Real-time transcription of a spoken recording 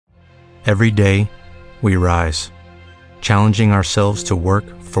Every day, we rise, challenging ourselves to work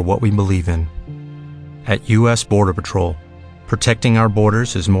for what we believe in. At U.S. Border Patrol, protecting our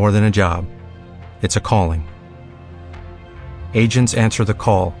borders is more than a job. It's a calling. Agents answer the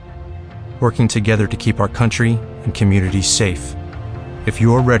call, working together to keep our country and communities safe. If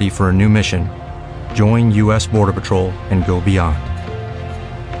you are ready for a new mission, join U.S. Border Patrol and go beyond.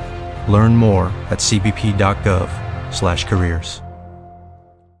 Learn more at cbp.gov/careers.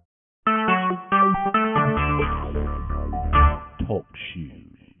 Talk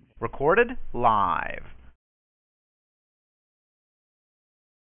shoes. Recorded live.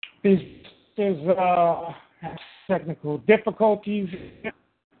 This is technical difficulties.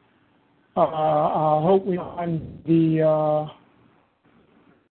 I hope we find the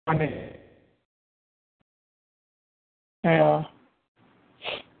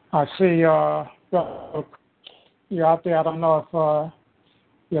I see you're out there. I don't know if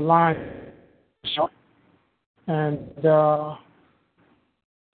your line is short. And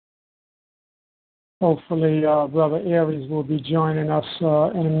hopefully Brother Aries will be joining us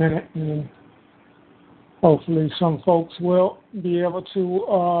in a minute, and hopefully some folks will be able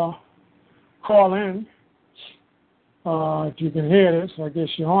to call in. If you can hear this, I guess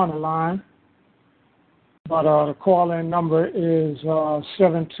you're on the line. But the call-in number is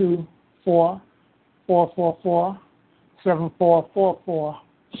 724-444-7444.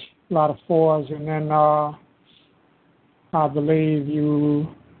 A lot of fours, and then I believe you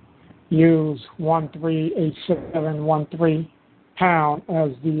use 138713 pound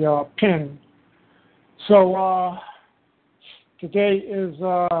as the pin. So today is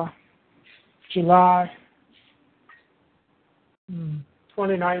July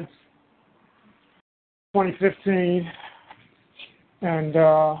 29th, 2015, and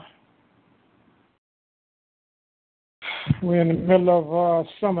we're in the middle of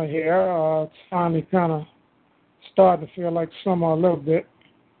summer here. It's finally kind of starting to feel like summer a little bit,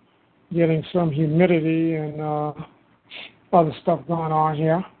 getting some humidity and other stuff going on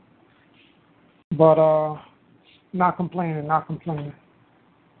here. But not complaining.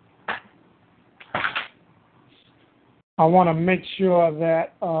 I want to make sure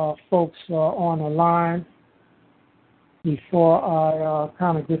that folks are on the line before I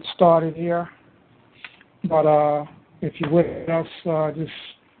kind of get started here. But if you're with us, just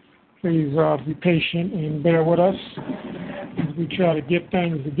please be patient and bear with us as we try to get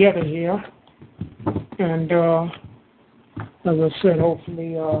things together here. And as I said,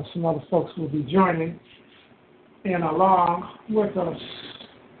 hopefully some other folks will be joining in along with us.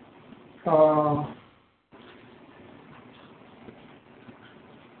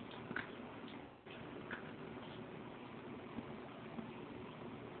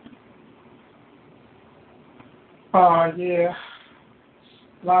 Yeah,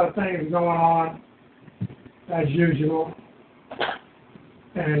 a lot of things going on as usual,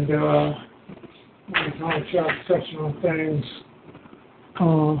 and I'm going to try to touch on things.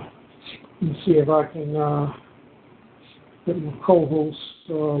 Let me see if I can get my co-host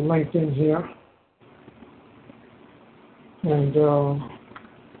linked in here, and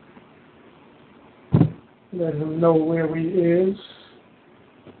let him know where he is.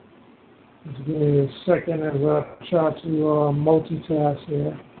 Just give me a second as I try to multitask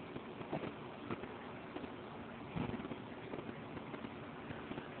here.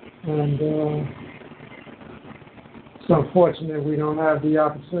 And it's unfortunate we don't have the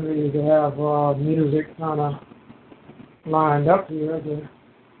opportunity to have music kind of lined up here to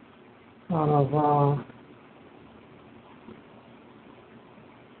kind of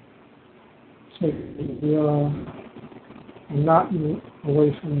take the monotony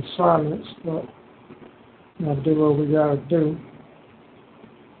away from the silence, but we'll do what we gotta do.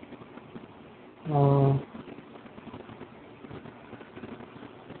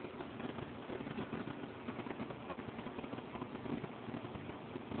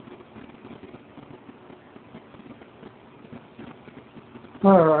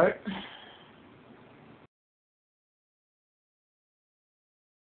 All right.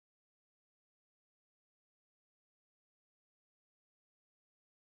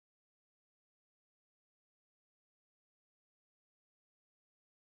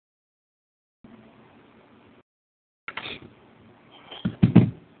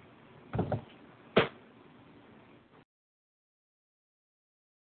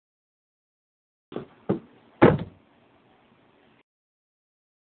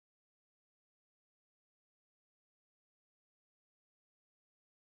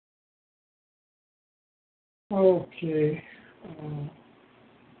 Okay.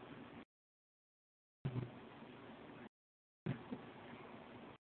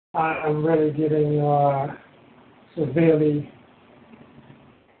 I am really getting severely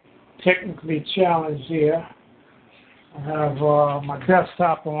technically challenged here. I have my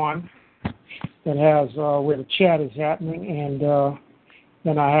desktop on that has where the chat is happening, and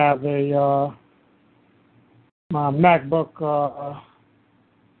then I have my MacBook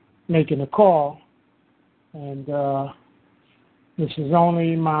making a call, and this is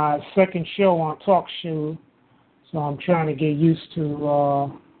only my second show on TalkShoe, so I'm trying to get used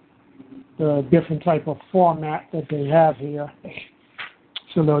to the different type of format that they have here.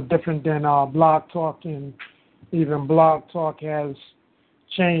 It's a little different than Blog Talk, and even Blog Talk has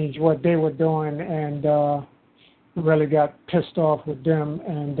changed what they were doing, and really got pissed off with them.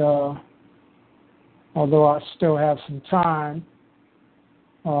 And although I still have some time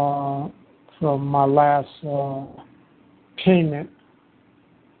from my last payment,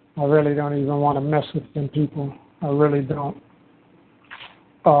 I really don't even want to mess with them people. I really don't.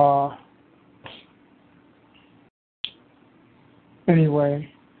 Anyway,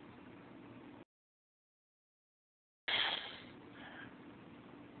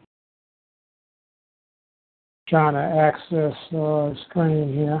 trying to access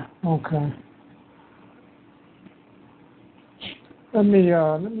screen here. Okay. Let me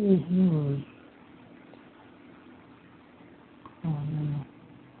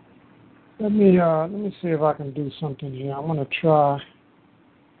see if I can do something here. I'm gonna try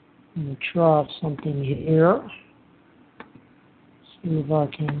something here. See if I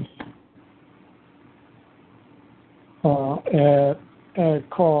can add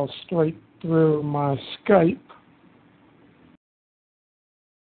calls straight through my Skype.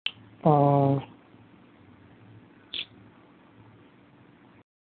 Oh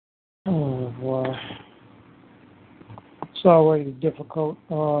boy. It's always difficult.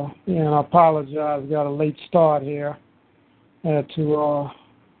 And I apologize. Got a late start here. I had to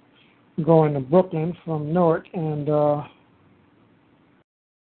go into Brooklyn from Newark, and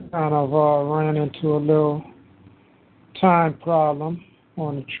kind of ran into a little time problem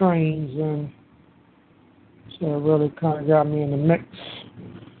on the trains, and so it really kind of got me in the mix.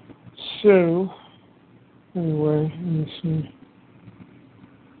 So, anyway, let me see.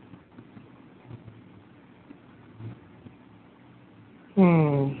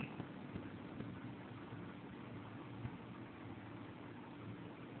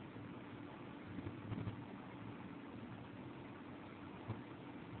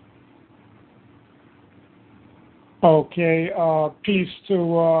 Okay, peace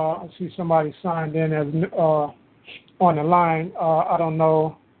to, I see somebody signed in as on the line. I don't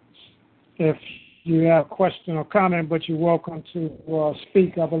know if you have a question or comment, but you're welcome to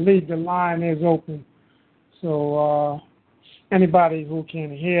speak. I believe the line is open. So anybody who can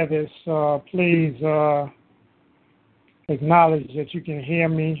hear this, please acknowledge that you can hear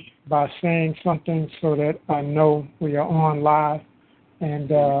me by saying something so that I know we are on live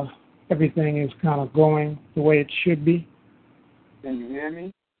and everything is kind of going the way it should be. Can you hear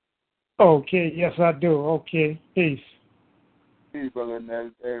me? Okay, yes I do. Okay, peace. Peace, brother.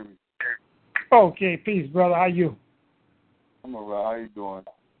 Eric. Okay, peace, brother. How you? I'm all right. How you doing?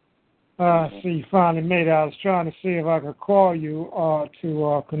 See, you finally made it. I was trying to see if I could call you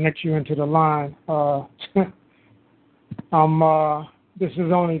to connect you into the line. This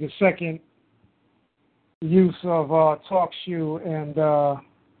is only the second use of TalkShoe, and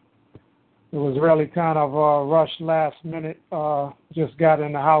it was really kind of rushed last minute. Just got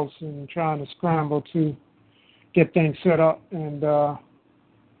in the house and trying to scramble to get things set up, and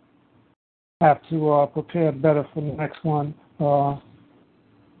have to prepare better for the next one.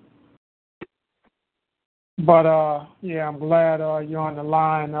 But yeah, I'm glad you're on the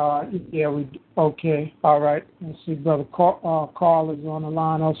line. Okay, all right. Let's see, brother Carl is on the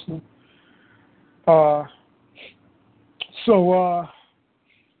line also.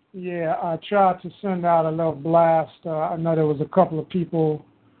 Yeah, I tried to send out a little blast. I know there was a couple of people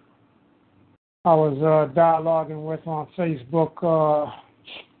I was dialoguing with on Facebook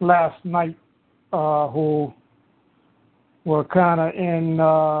last night who were kind of in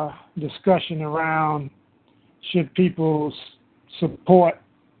discussion around should people support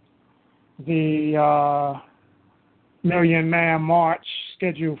the Million Man March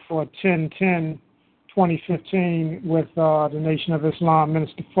scheduled for 10/10/2015 with the Nation of Islam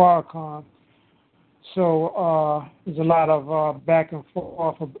Minister Farrakhan. So there's a lot of back and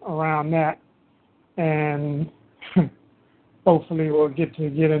forth around that, and hopefully we'll get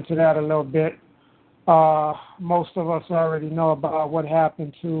into that a little bit. Most of us already know about what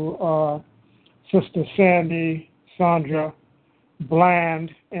happened to Sister Sandra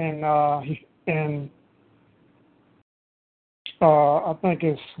Bland and I think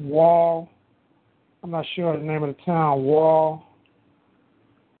it's Wall. I'm not sure the name of the town. Wall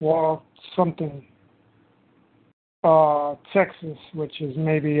something, Texas, which is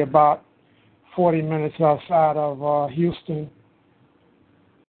maybe about 40 minutes outside of Houston,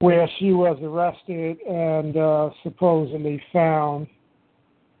 where she was arrested and supposedly found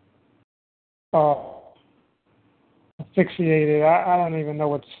asphyxiated. I don't even know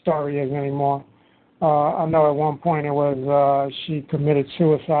what the story is anymore. I know at one point it was she committed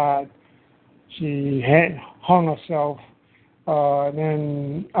suicide. She had hung herself. And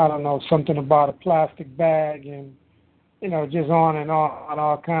then, I don't know, something about a plastic bag and, just on and on,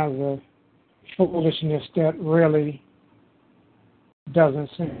 all kinds of foolishness that really doesn't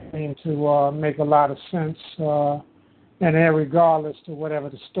seem to make a lot of sense. And then regardless to whatever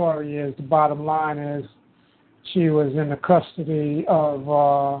the story is, the bottom line is she was in the custody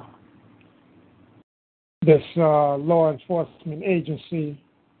of this law enforcement agency,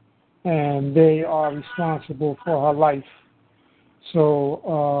 and they are responsible for her life.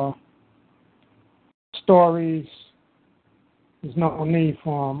 So stories, there's no need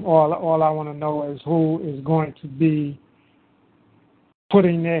for them. All I want to know is who is going to be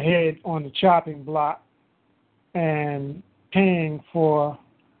putting their head on the chopping block and paying for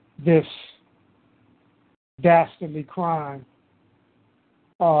this dastardly crime.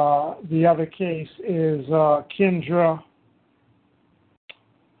 The other case is Kendra.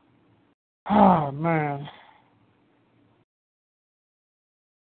 Oh, man.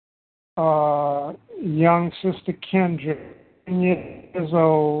 Young sister Kendra, 10 years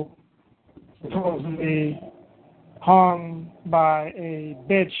old, supposedly hung by a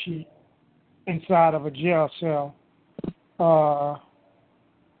bedsheet inside of a jail cell.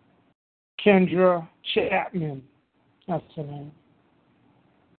 Kendra Chapman, that's her name.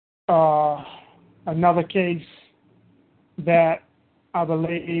 Another case that I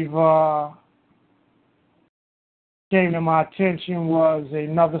believe came to my attention was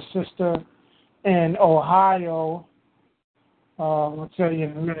another sister in Ohio. I'll tell you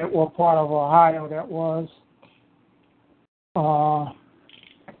in a minute what part of Ohio that was.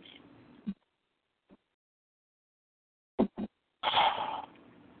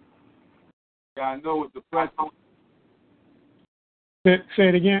 Yeah, I know it's depressing. Say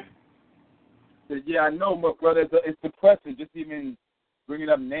it again. Yeah, I know, but brother, it's depressing just even bringing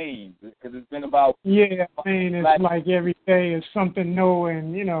up names because it's been about. Yeah, I mean, it's like every day is something new,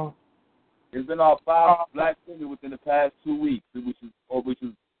 and It's been about 5 black women within the past 2 weeks, which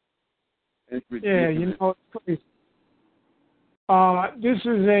is it's ridiculous. Yeah, it's crazy. This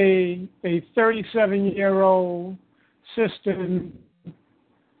is a 37-year-old sister,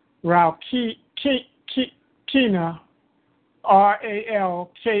 Ralkina, Ralkina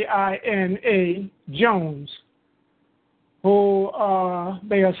Jones, who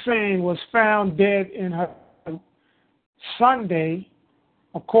they are saying was found dead in her Sunday,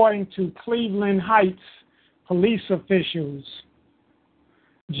 according to Cleveland Heights police officials.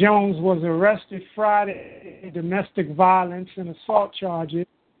 Jones was arrested Friday in domestic violence and assault charges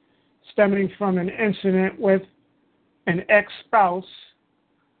stemming from an incident with an ex-spouse,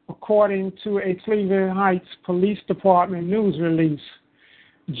 according to a Cleveland Heights Police Department news release.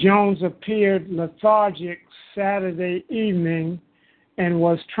 Jones appeared lethargic Saturday evening and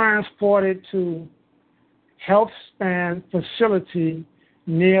was transported to HealthSpan facility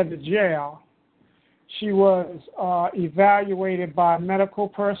near the jail. She was evaluated by medical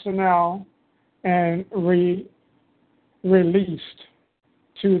personnel and released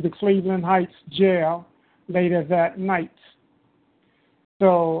to the Cleveland Heights jail later that night.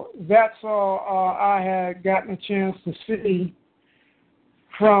 So that's all I had gotten a chance to see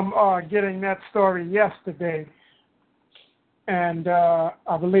from getting that story yesterday. And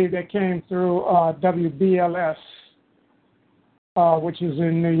I believe that came through WBLS, which is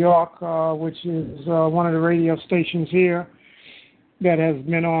in New York, which is one of the radio stations here that has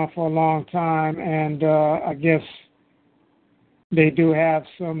been on for a long time. And I guess they do have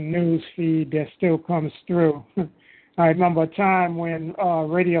some news feed that still comes through. I remember a time when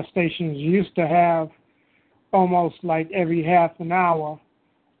radio stations used to have almost like every half an hour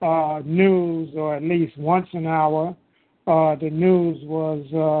news, or at least once an hour. The news was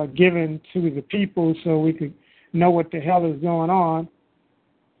given to the people so we could know what the hell is going on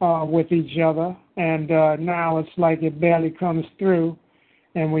with each other. And now it's like it barely comes through.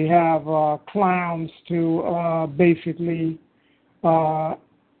 And we have clowns to basically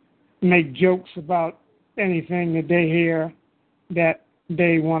make jokes about anything that they hear that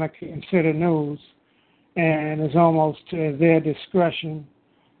they want to consider news. And it's almost to their discretion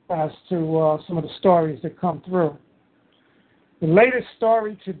as to some of the stories that come through. The latest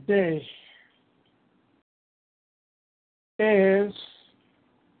story today is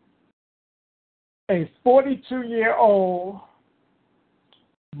a 42-year-old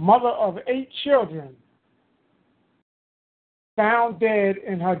mother of 8 children found dead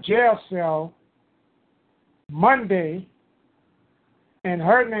in her jail cell Monday, and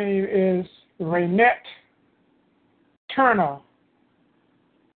her name is Raynette Turner,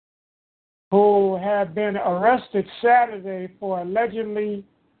 who had been arrested Saturday for allegedly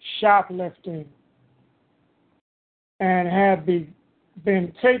shoplifting and had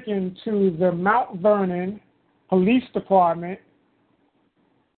been taken to the Mount Vernon Police Department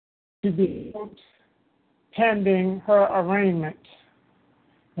to be pending her arraignment.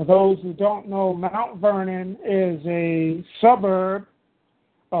 For those who don't know, Mount Vernon is a suburb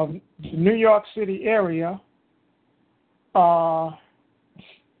of the New York City area,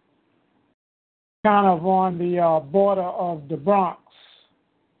 kind of on the border of the Bronx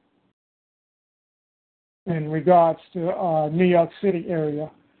in regards to New York City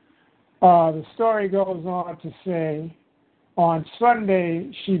area. The story goes on to say, on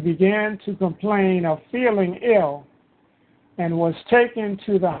Sunday, she began to complain of feeling ill and was taken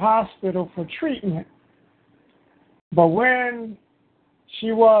to the hospital for treatment. But when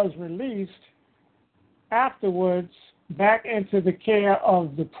she was released afterwards back into the care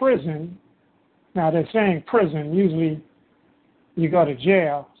of the prison, now they're saying prison, usually you go to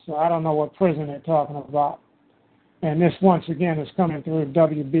jail, so I don't know what prison they're talking about. And this, once again, is coming through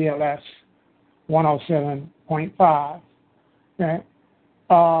WBLS 107.5. Okay?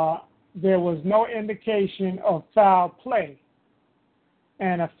 There was no indication of foul play,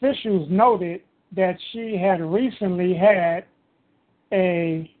 and officials noted that she had recently had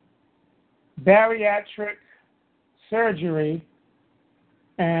a bariatric surgery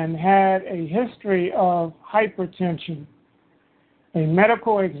and had a history of hypertension. A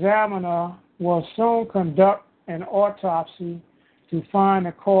medical examiner will soon conduct an autopsy to find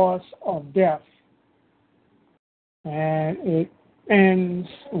the cause of death. And it ends,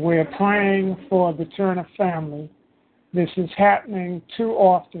 we're praying for the Turner family. This is happening too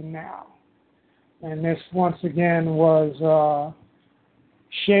often now. And this, once again, was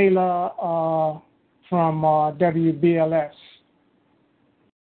Shayla from WBLS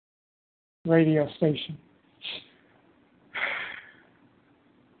radio station.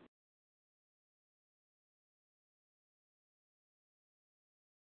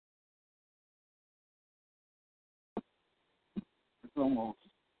 Almost.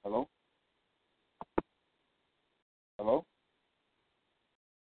 Hello? Hello?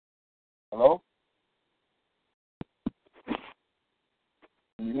 Hello?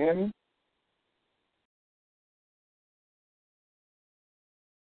 Can you hear me?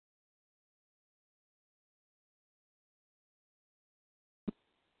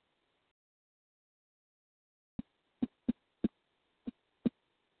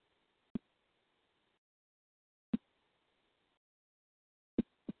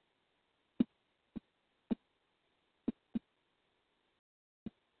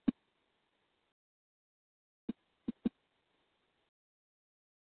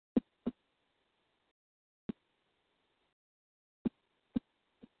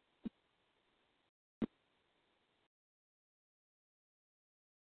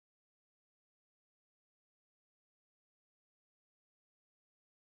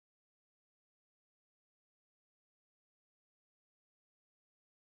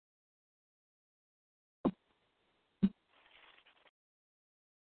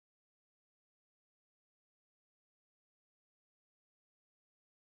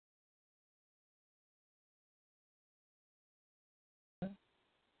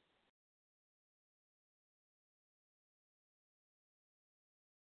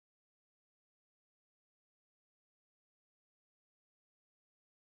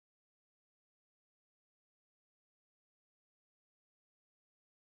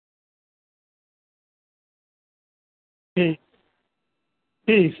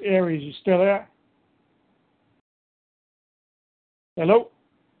 Peace, Aries, you still there? Hello?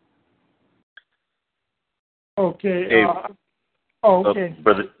 Okay. Hey, okay.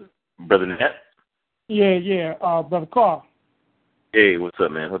 Brother Nat? Yeah, Brother Carl. Hey, what's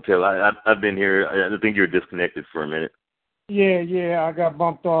up, man? Hotel, I've been here. I think you were disconnected for a minute. Yeah, I got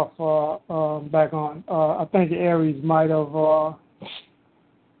bumped off back on. I think Aries might have,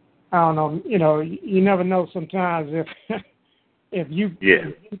 I don't know, you never know sometimes if you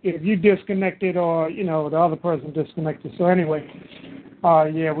disconnected or, the other person disconnected. So anyway,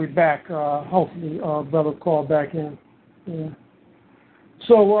 we're back. Hopefully, brother call back in. Yeah.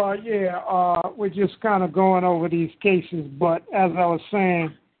 So, we're just kind of going over these cases, but as I was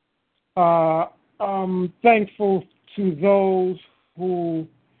saying, I'm thankful to those who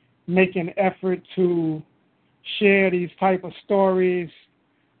make an effort to share these type of stories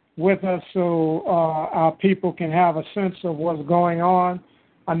with us so our people can have a sense of what's going on.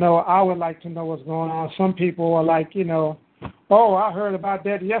 I know I would like to know what's going on. Some people are like, oh, I heard about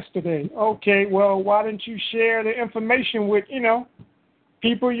that yesterday. Okay, well, why didn't you share the information with,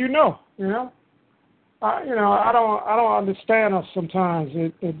 people you know? I don't understand us sometimes.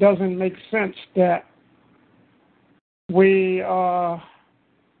 It doesn't make sense that we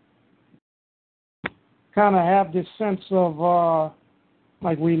kind of have this sense of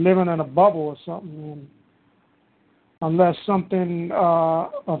like we living in a bubble or something. And unless something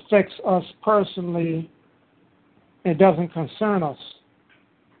affects us personally, it doesn't concern us.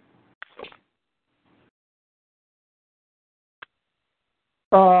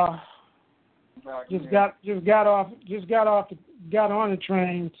 Got on the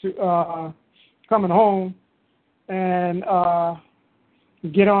train to coming home and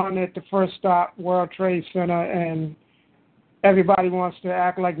get on at the first stop, World Trade Center, and everybody wants to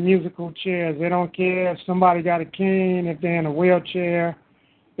act like musical chairs. They don't care if somebody got a cane, if they're in a wheelchair,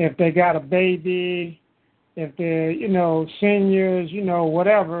 if they got a baby, if they're, seniors,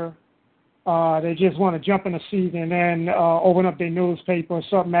 whatever. They just want to jump in a seat and then open up their newspaper or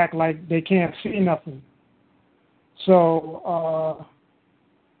something, act like they can't see nothing. So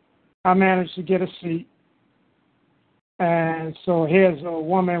I managed to get a seat. And so here's a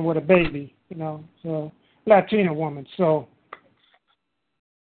woman with a baby, so Latina woman. So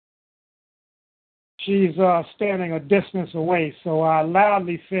she's standing a distance away. So I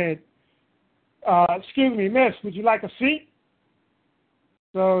loudly said, excuse me, miss, would you like a seat?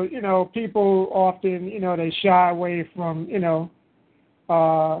 So, people often, they shy away from,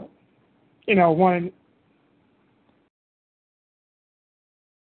 wanting.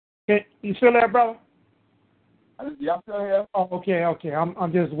 You still there, brother? Yeah, I'm still here. Oh, okay.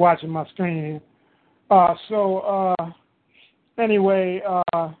 I'm just watching my screen here. Anyway,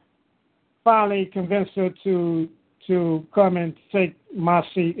 finally convinced her to come and take my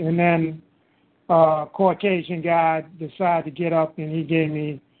seat, and then Caucasian guy decided to get up and he gave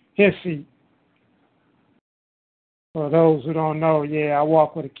me his seat. For those who don't know, I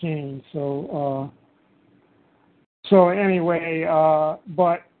walk with a cane. So anyway,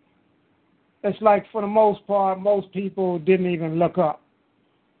 but it's like for the most part, most people didn't even look up.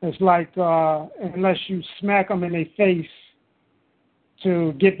 It's like unless you smack them in their face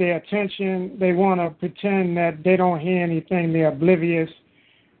to get their attention, they want to pretend that they don't hear anything. They're oblivious.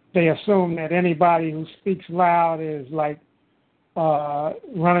 They assume that anybody who speaks loud is like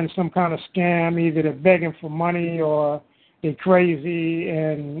running some kind of scam. Either they're begging for money or they're crazy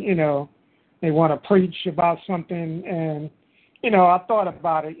and, they want to preach about something. And, I thought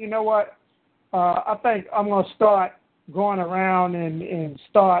about it. You know what? I think I'm going to start going around and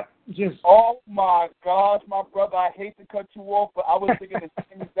start just... Oh, my gosh, my brother, I hate to cut you off, but I was thinking the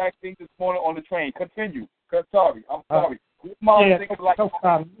same exact thing this morning on the train. Continue. I'm sorry. No problem.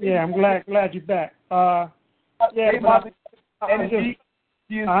 I'm glad you're back. Energy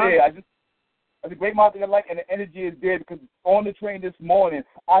is there. I think great mind thing I like, and the energy is there because on the train this morning,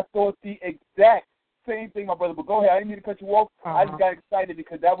 I thought the exact same thing, my brother. But go ahead. I didn't mean to cut you off. I just got excited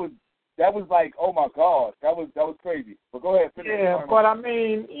because that was like, oh my God, that was crazy. But go ahead. Finish. Yeah, but I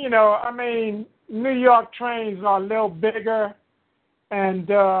mean, New York trains are a little bigger,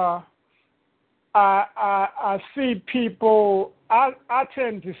 and I see people. I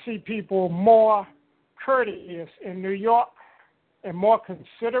tend to see people more courteous in New York and more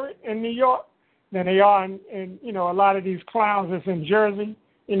considerate in New York than they are in a lot of these clowns that's in Jersey.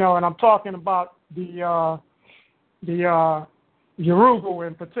 And I'm talking about the Yoruba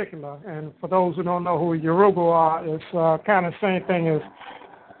in particular. And for those who don't know who Yoruba are, it's kind of the same thing as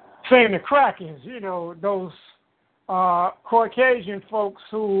saying the crackers. Those Caucasian folks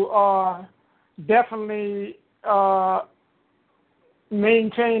who are definitely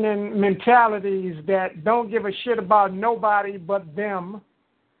maintaining mentalities that don't give a shit about nobody but them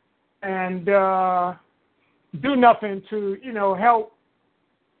and do nothing to, help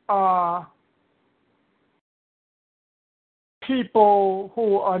people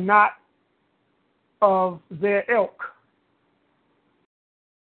who are not of their ilk.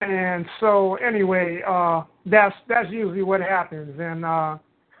 And so anyway, that's usually what happens. And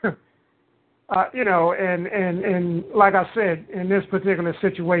and like I said, in this particular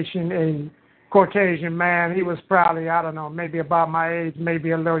situation, a Caucasian man, he was probably, I don't know, maybe about my age,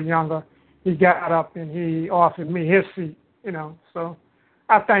 maybe a little younger. He got up and he offered me his seat, So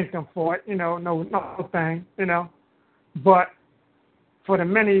I thank them for it, no thing, But for the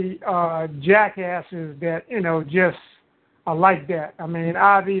many jackasses that, just are like that. I mean,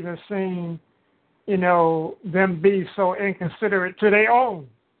 I've even seen, them be so inconsiderate to their own.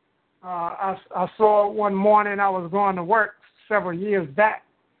 I saw one morning I was going to work several years back,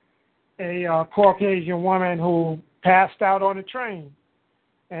 a Caucasian woman who passed out on the train.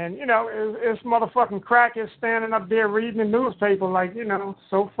 And, it's motherfucking crackers standing up there reading the newspaper like,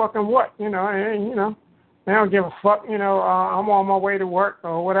 so fucking what? And, they don't give a fuck, I'm on my way to work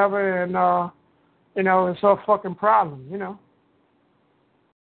or whatever, and, it's a fucking problem,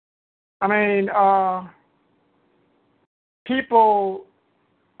 I mean, people,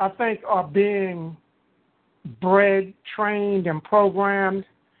 I think, are being bred, trained, and programmed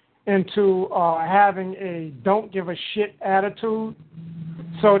into having a don't give a shit attitude,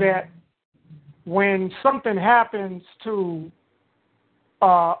 so that when something happens to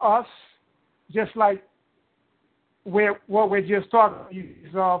us, just like what we're just talking about,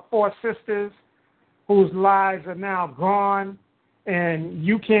 these 4 sisters whose lives are now gone, and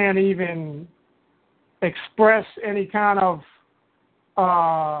you can't even express any kind of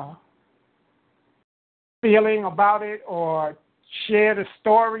feeling about it, or share the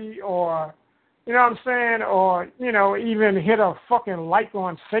story, or you know what I'm saying, or even hit a fucking like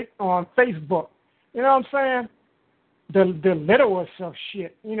on Facebook. You know what I'm saying? The littlest of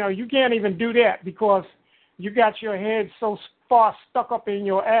shit. You can't even do that because you got your head so far stuck up in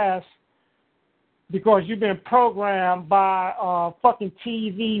your ass because you've been programmed by fucking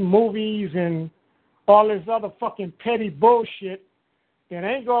TV, movies, and all this other fucking petty bullshit that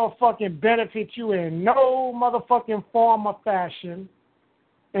ain't gonna fucking benefit you in no motherfucking form or fashion.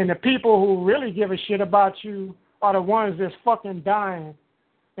 And the people who really give a shit about you are the ones that's fucking dying,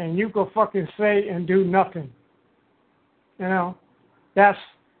 and you can fucking say and do nothing. That's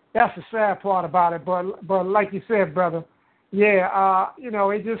the sad part about it. But like you said, brother, yeah,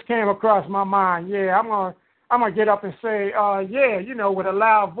 it just came across my mind. Yeah, I'm gonna get up and say, with a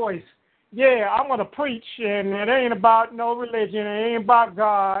loud voice. Yeah, I'm gonna preach, and it ain't about no religion. It ain't about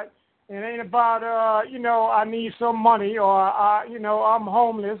God. It ain't about I need some money, or I'm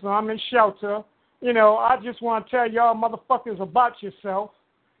homeless, or I'm in shelter. I just want to tell y'all motherfuckers about yourself,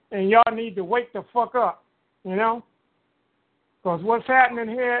 and y'all need to wake the fuck up. Because what's happening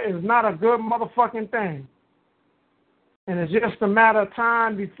here is not a good motherfucking thing. And it's just a matter of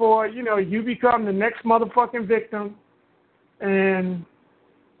time before, you become the next motherfucking victim. And,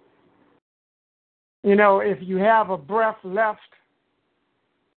 if you have a breath left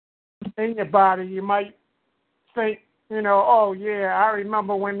in your body, you might think, oh yeah, I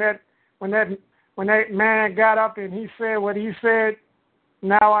remember when that man got up and he said what he said.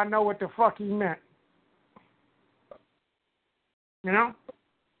 Now I know what the fuck he meant. Right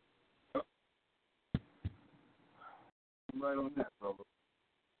on that, brother.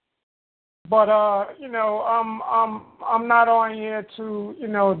 But I'm not on here to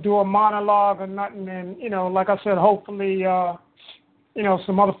do a monologue or nothing, and like I said, hopefully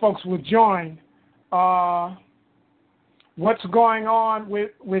some other folks will join. What's going on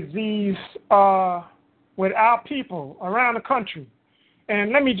with these with our people around the country?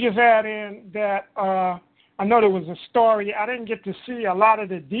 And let me just add in that I know there was a story. I didn't get to see a lot of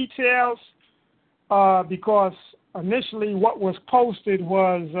the details because initially what was posted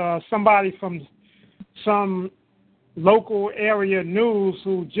was somebody from some local area news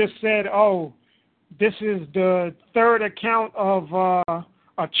who just said, oh, this is the 3rd account of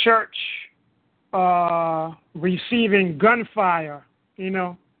a church receiving gunfire.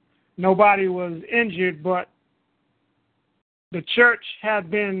 Nobody was injured, but the church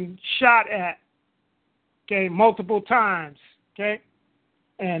had been shot at, multiple times,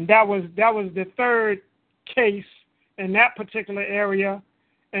 and that was the 3rd case in that particular area.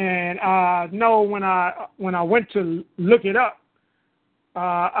 And I know when I went to look it up,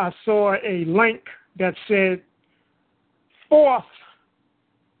 I saw a link that said 4th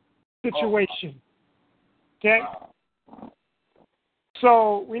situation.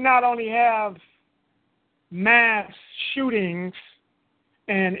 So we not only have mass shootings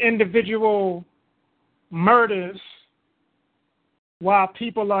and individual murders while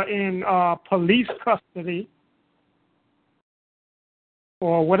people are in police custody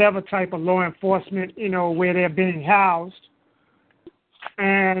or whatever type of law enforcement, where they're being housed,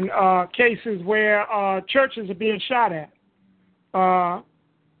 and cases where churches are being shot at. I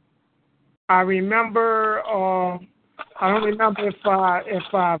remember, I don't remember if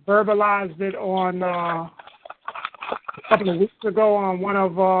I verbalized it on a couple of weeks ago on one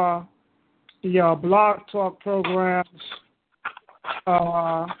of the Blog Talk programs,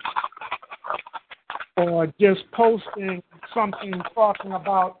 or just posting something talking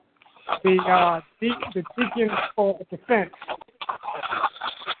about the deacons for defense.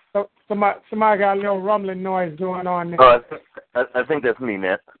 So somebody got a little rumbling noise going on there. Oh, I think that's me,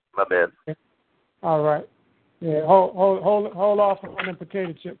 Matt. My bad. All right. Yeah, hold off on the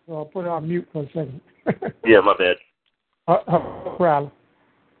potato chips. I'll put it on mute for a second. Yeah, my bad. Problem.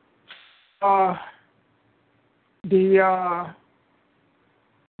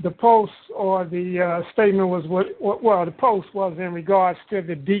 The post or the statement was the post was in regards to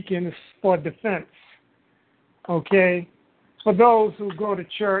the deacons for defense. Okay, for those who go to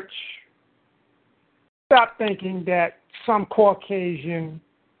church, stop thinking that some Caucasian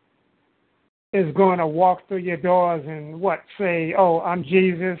is going to walk through your doors and say, "Oh, I'm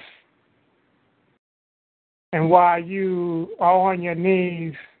Jesus," and while you are on your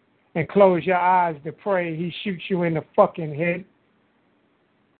knees and close your eyes to pray, he shoots you in the fucking head.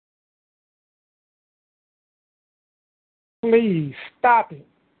 Please stop it.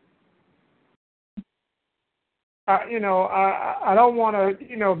 I don't want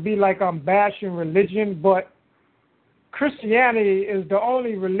to, be like I'm bashing religion, but Christianity is the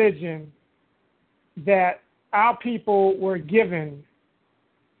only religion that our people were given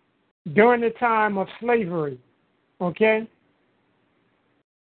during the time of slavery, okay?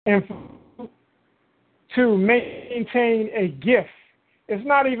 And to maintain a gift. It's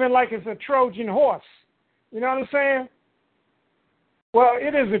not even like it's a Trojan horse. You know what I'm saying? Well,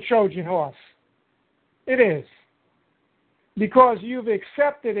 it is a Trojan horse. It is. Because you've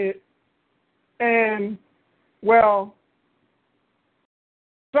accepted it, and,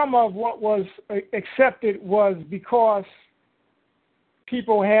 some of what was accepted was because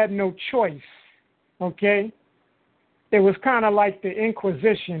people had no choice, okay? It was kind of like the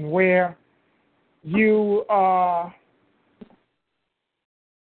Inquisition, where you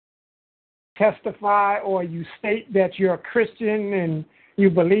testify or you state that you're a Christian and you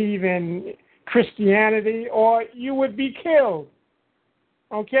believe in Christianity, or you would be killed,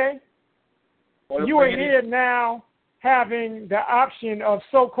 okay? You are here now having the option of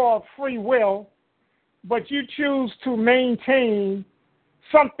so-called free will, but you choose to maintain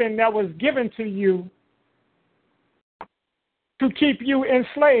something that was given to you to keep you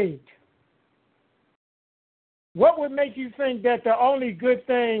enslaved. What would make you think that the only good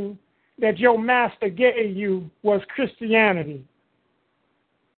thing that your master gave you was Christianity?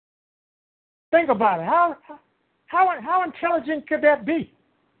 Think about it. How intelligent could that be?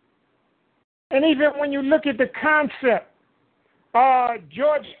 And even when you look at the concept,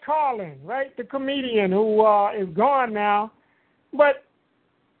 George Carlin, right, the comedian who is gone now, but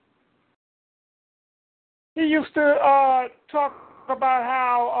he used to talk about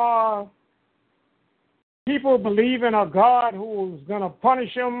how people believe in a God who's going to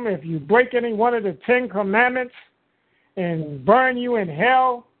punish them if you break any one of the 10 commandments and burn you in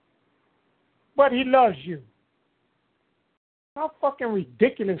hell, but he loves you. How fucking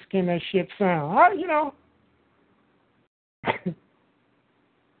ridiculous can that shit sound?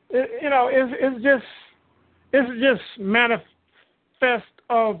 It's just manifest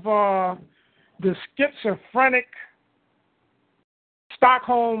of the schizophrenic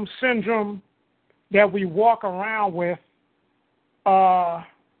Stockholm syndrome that we walk around with,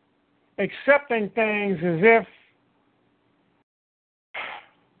 accepting things as if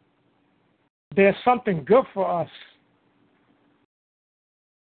there's something good for us.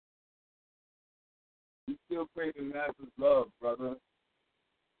 You still craving master's love, brother.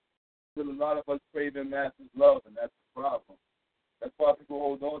 Still a lot of us craving master's love, and that's the problem. That's why people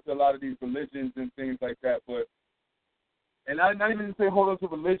hold on to a lot of these religions and things like that. And I not even say hold on to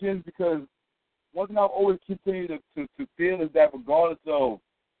religions, because one thing I've always continued to feel is that regardless of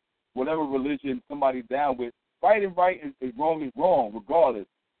whatever religion somebody's down with, right and right is wrong, regardless.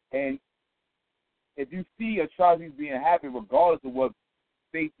 And if you see atrocities being happened, regardless of what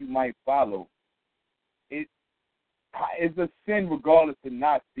faith you might follow, it's a sin regardless to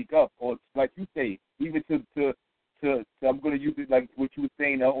not speak up, or like you say, even to I'm going to use it like what you were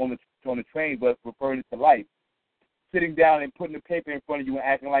saying on the train, but referring it to life. Sitting down and putting the paper in front of you and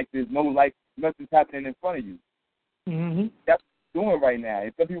acting like there's no life, nothing's happening in front of you. Mm-hmm. That's what we're doing right now.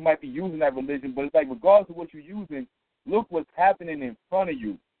 And some people might be using that religion, but it's like regardless of what you're using, look what's happening in front of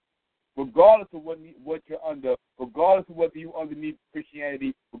you. Regardless of what you're under, regardless of whether you're underneath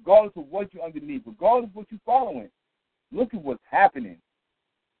Christianity, regardless of what you're underneath, regardless of what you're following, look at what's happening.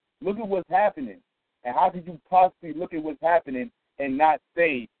 Look at what's happening. And how could you possibly look at what's happening and not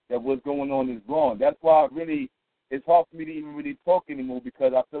say that what's going on is wrong? That's why really it's hard for me to even really talk anymore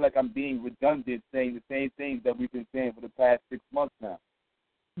because I feel like I'm being redundant saying the same things that we've been saying for the past 6 months now.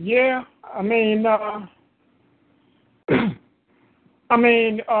 Yeah, I mean, I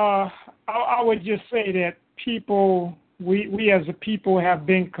would just say that people, we as a people have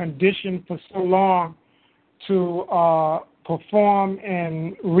been conditioned for so long to perform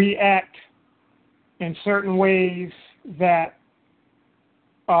and react in certain ways that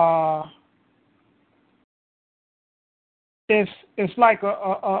it's like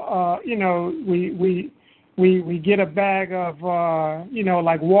we get a bag of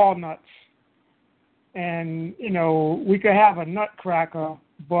like walnuts, and we could have a nutcracker,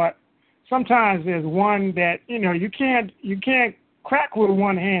 but sometimes there's one that you can't crack with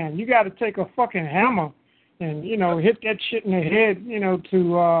one hand. You got to take a fucking hammer and hit that shit in the head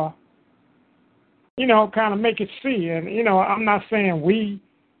to kind of make it see. And I'm not saying we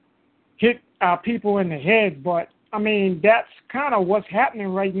hit our people in the head, but I mean that's kind of what's happening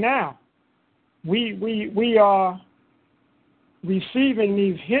right now. We are receiving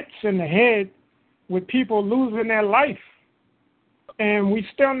these hits in the head with people losing their life, and we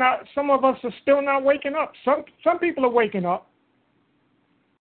still not. Some of us are still not waking up. Some people are waking up,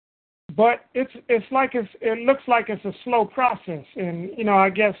 but it looks like it's a slow process. And I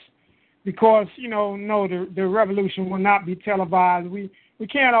guess because the revolution will not be televised. We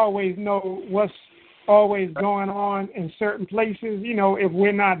can't always know what's always going on in certain places. If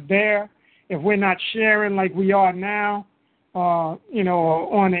we're not there, if we're not sharing like we are now. On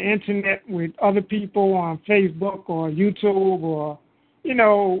the internet with other people on Facebook or YouTube or,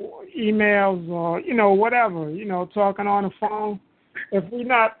 emails or, whatever, talking on the phone. If we're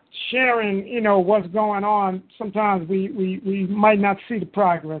not sharing, what's going on, sometimes we might not see the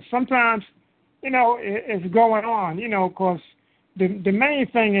progress. Sometimes, it's going on, because the main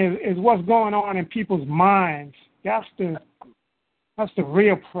thing is what's going on in people's minds. That's the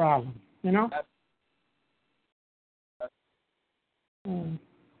real problem,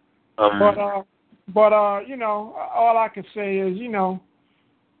 But all I can say is,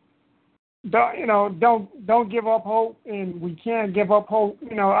 don't give up hope, and we can't give up hope.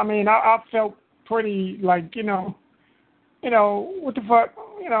 I felt pretty like, what the fuck,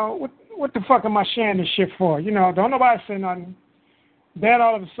 what the fuck am I sharing this shit for? Don't nobody say nothing. Then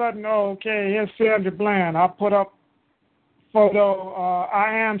all of a sudden, okay, here's Sandra Bland. I'll put up photo.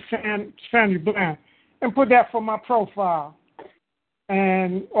 I am Sandra Bland, and put that for my profile.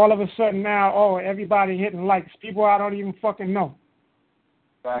 And all of a sudden now, everybody hitting likes. People I don't even fucking know.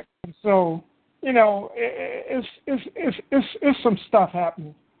 Right. So, it's some stuff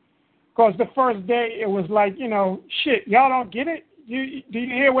happening. Because the first day it was like, shit, y'all don't get it? Do you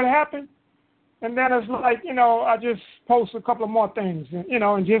hear what happened? And then it's like, I just post a couple of more things,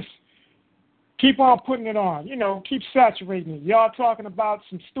 and just keep on putting it on. Keep saturating it. Y'all talking about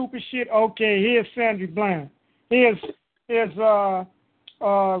some stupid shit? Okay, here's Sandra Bland. Here's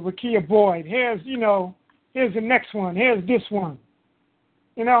Rakia Boyd. Here's the next one. Here's this one.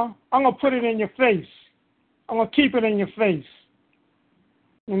 I'm going to put it in your face. I'm going to keep it in your face.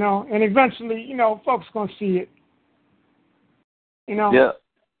 And eventually, folks going to see it. Yeah.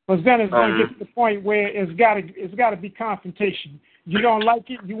 But then it's going to get to the point where it's got to be confrontation. You don't like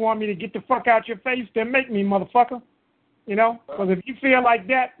it? You want me to get the fuck out your face? Then make me, motherfucker. Because if you feel like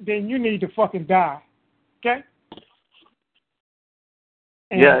that, then you need to fucking die. Okay?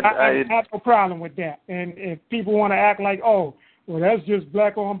 And I have no problem with that. And if people want to act like, that's just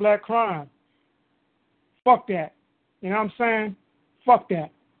black on black crime. Fuck that. You know what I'm saying? Fuck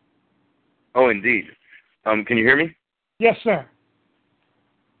that. Oh, indeed. Can you hear me? Yes, sir.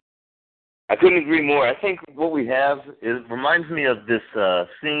 I couldn't agree more. I think what we have reminds me of this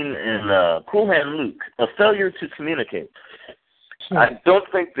scene in Cool Hand Luke, a failure to communicate. Sure. I don't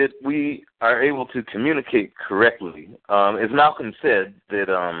think that we are able to communicate correctly. As Malcolm said, that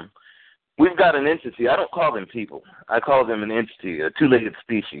we've got an entity. I don't call them people. I call them an entity, a two-legged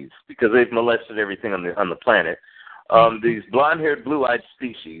species, because they've molested everything on the planet. These blonde-haired, blue-eyed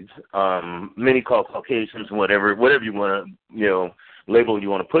species, many call Caucasians, whatever you want to, label you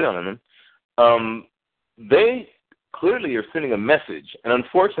want to put on them. They clearly are sending a message, and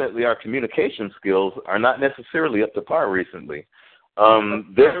unfortunately, our communication skills are not necessarily up to par recently.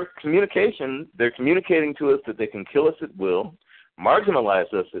 They're communicating to us that they can kill us at will,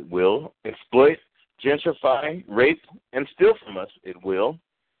 marginalize us at will, exploit, gentrify, rape, and steal from us at will.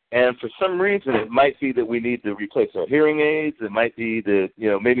 And for some reason, it might be that we need to replace our hearing aids. It might be that,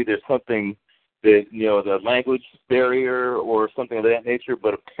 maybe there's something that, the language barrier or something of that nature,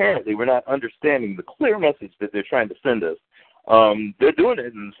 but apparently we're not understanding the clear message that they're trying to send us. They're doing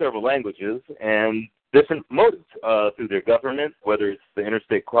it in several languages, and different motives through their government, whether it's the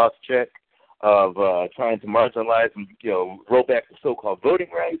interstate cross-check of trying to marginalize and, roll back the so-called voting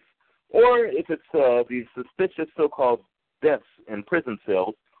rights, or if it's these suspicious so-called deaths in prison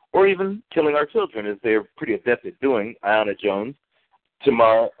cells, or even killing our children, as they're pretty adept at doing, Ayanna Jones,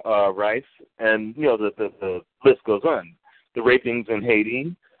 Tamar Rice, and, the list goes on. The rapings in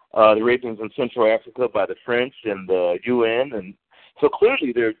Haiti, the rapings in Central Africa by the French and the UN, and so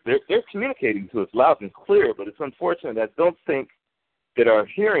clearly they're communicating to us loud and clear, but it's unfortunate. I don't think that our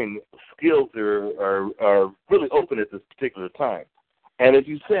hearing skills are really open at this particular time. And as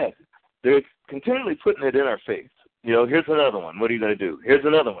you said, they're continually putting it in our face. Here's another one. What are you going to do? Here's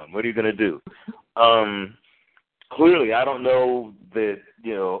another one. What are you going to do? Clearly, I don't know that,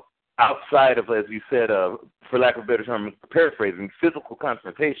 outside of, as you said, for lack of a better term, paraphrasing, physical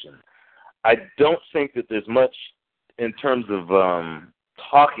confrontation, I don't think that there's much in terms of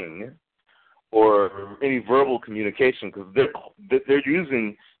talking or any verbal communication, because they're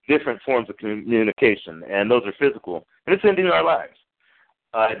using different forms of communication, and those are physical, and it's ending our lives.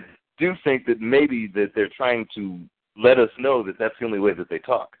 I do think that maybe that they're trying to let us know that that's the only way that they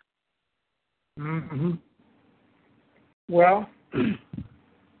talk. Mm-hmm. Well,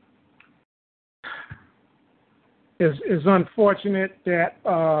 it's unfortunate that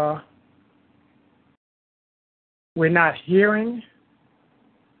we're not hearing,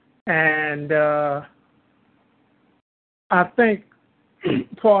 and I think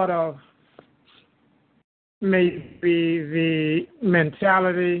part of maybe the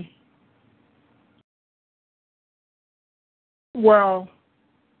mentality. Well,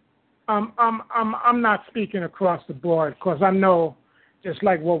 I'm not speaking across the board, because I know, just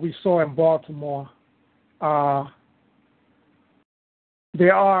like what we saw in Baltimore,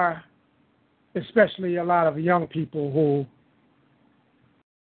 there are especially a lot of young people who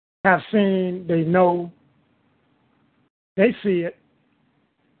have seen, they know, they see it,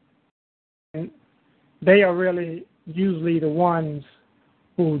 and they are really usually the ones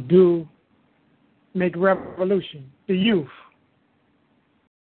who do make revolution, the youth.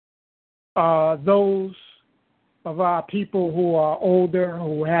 Those of our people who are older,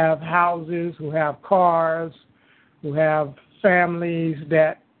 who have houses, who have cars, who have families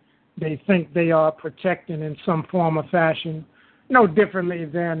that they think they are protecting in some form or fashion, no differently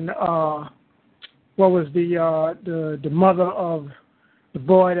than what was the mother of the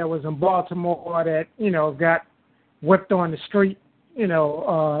boy that was in Baltimore that got whipped on the street.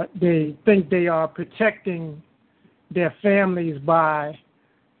 They think they are protecting their families by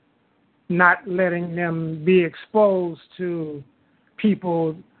not letting them be exposed to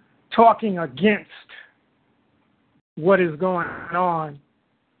people talking against what is going on,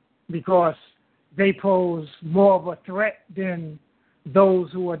 because they pose more of a threat than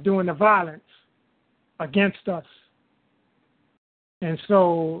those who are doing the violence against us. And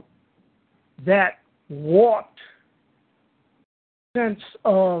so that warped sense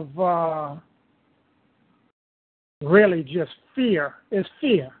of really just fear is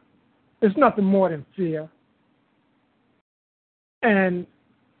fear. It's nothing more than fear. And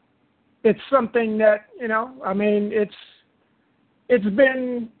it's something that, it's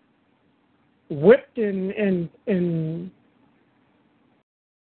been whipped and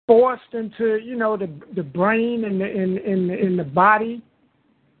forced into, the brain and in the body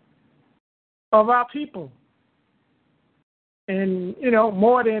of our people. And,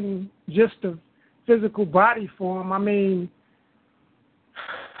 more than just the physical body form,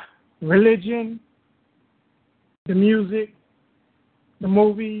 religion, the music, the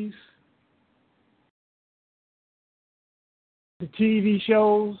movies, the TV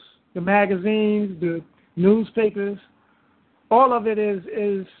shows, the magazines, the newspapers, all of it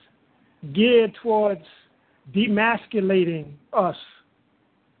is geared towards demasculating us.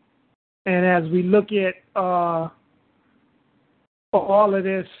 And as we look at all of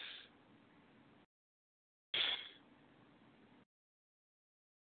this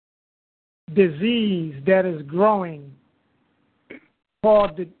disease that is growing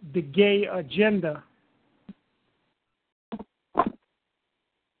called the gay agenda,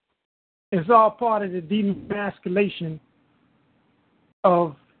 it's all part of the demasculation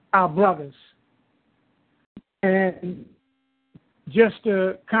of our brothers. And just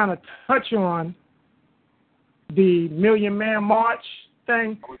to kind of touch on the Million Man March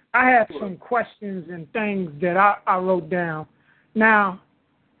thing, I had some questions and things that I wrote down. Now,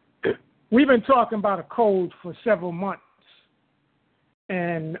 we've been talking about a code for several months,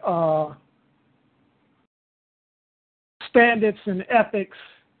 and standards and ethics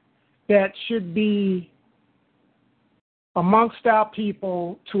that should be amongst our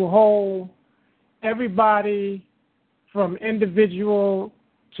people to hold everybody from individual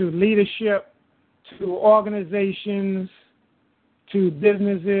to leadership to organizations to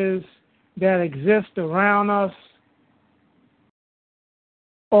businesses that exist around us,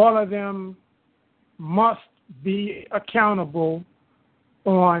 all of them must be accountable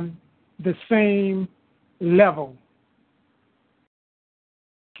on the same level.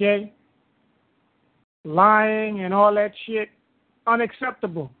 Okay? Lying and all that shit,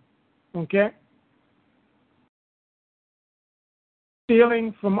 unacceptable. Okay?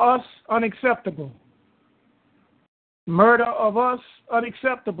 Stealing from us, unacceptable. Murder of us,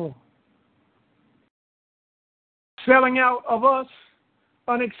 unacceptable. Selling out of us,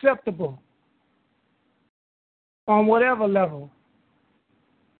 unacceptable. On whatever level.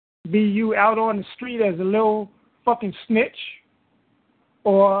 Be you out on the street as a little fucking snitch,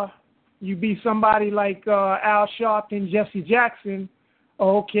 or you be somebody like Al Sharpton, Jesse Jackson.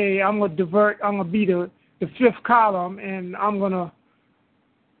 Okay, I'm going to be the fifth column, and I'm going to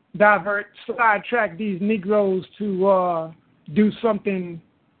sidetrack these Negroes to do something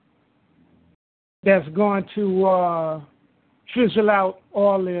that's going to fizzle out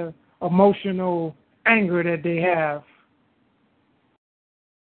all the emotional anger that they have.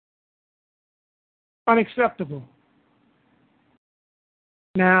 Unacceptable.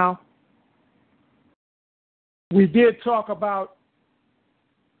 Now, we did talk about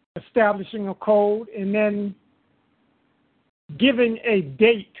establishing a code and then giving a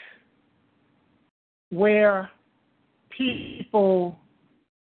date where people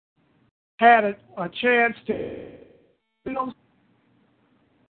had a chance to, you know,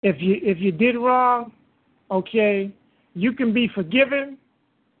 if you did wrong, okay, you can be forgiven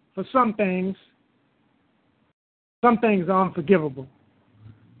for some things. Some things are unforgivable.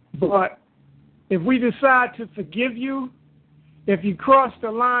 But if we decide to forgive you, if you cross the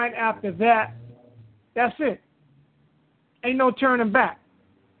line after that, that's it. Ain't no turning back.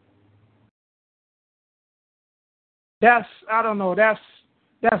 That's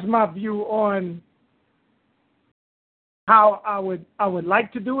my view on how I would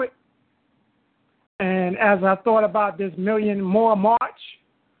like to do it. And as I thought about this Million More March,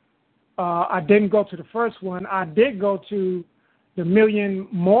 I didn't go to the first one. I did go to the Million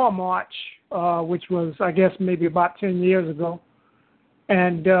More March, which was, I guess, maybe about 10 years ago.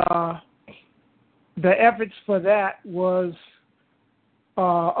 And the efforts for that was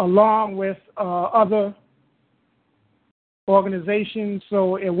along with other organizations,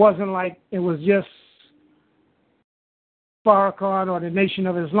 so it wasn't like it was just Farrakhan or the Nation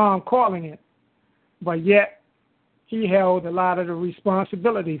of Islam calling it, but yet he held a lot of the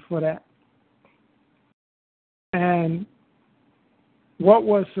responsibility for that. And what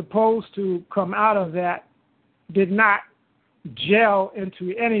was supposed to come out of that did not gel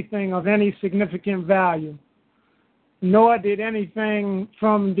into anything of any significant value, nor did anything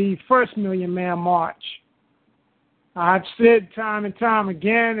from the first Million Man March. I've said time and time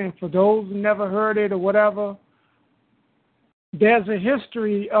again, and for those who never heard it or whatever, there's a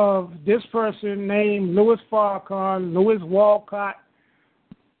history of this person named Louis Farrakhan, Louis Walcott,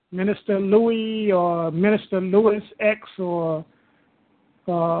 Minister Louis or Minister Louis X or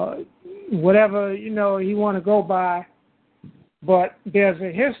whatever, you want to go by. But there's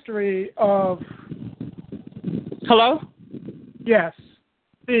a history of... Hello? Yes.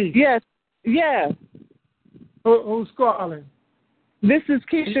 Steve. Yes. Yeah. Who's calling? This is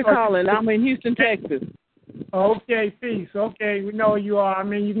Keisha calling. I'm in Houston, Texas. Okay, peace. Okay, we know you are. I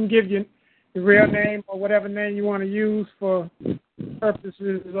mean, you can give your real name or whatever name you want to use for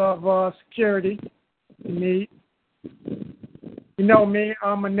purposes of security you need. You know me,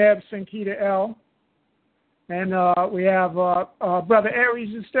 I'm Aneb Sankita L. And we have Brother Aries.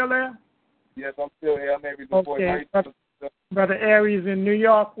 You still there? Yes, I'm still here. I'm Aries. Okay, Brother Aries in New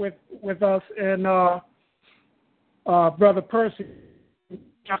York with us, and Brother Percy,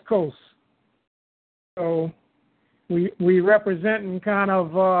 East Coast. So we representing kind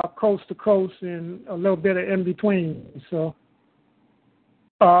of coast to coast and a little bit of in between. So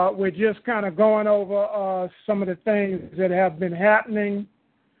we're just kind of going over some of the things that have been happening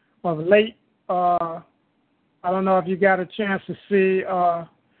of late. I don't know if you got a chance to see.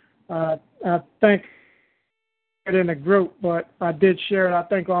 I think it in the group, but I did share it, I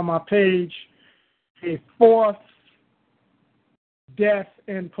think, on my page. A fourth death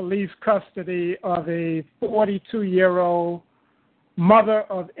in police custody of a 42-year-old mother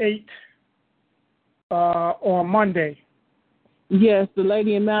of 8 on Monday. Yes, the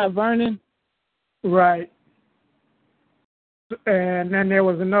lady in Mount Vernon. Right. And then there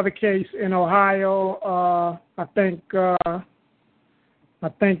was another case in Ohio, I think I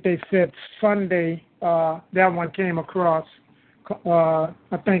think they said Sunday, that one came across. I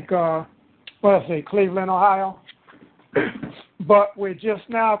think, Cleveland, Ohio. But we're just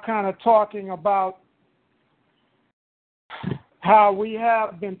now kind of talking about how we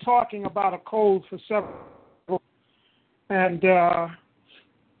have been talking about a code for several, and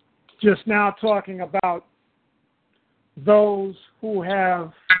just now talking about those who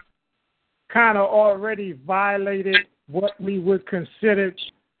have kind of already violated what we would consider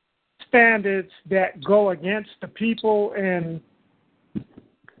standards that go against the people and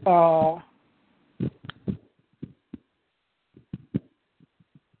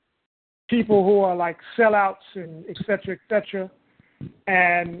people who are like sellouts and et cetera, et cetera.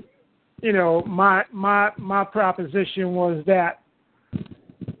 And, you know, my proposition was that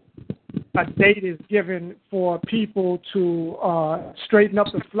a date is given for people to straighten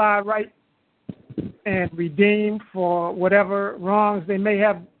up the fly right and redeem for whatever wrongs they may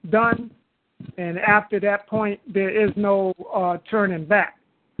have done. And after that point, there is no turning back.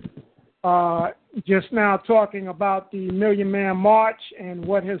 Just now talking about the Million Man March and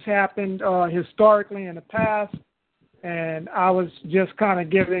what has happened historically in the past. And I was just kind of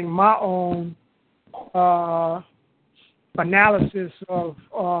giving my own analysis of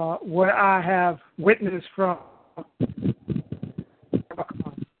what I have witnessed from.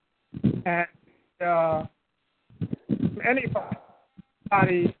 And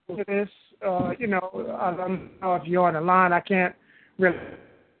anybody to this, you know, I don't know if you're on the line. I can't really,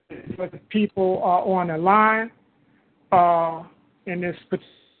 but the people are on the line in this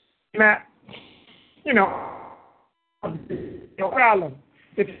particular, you know, no problem.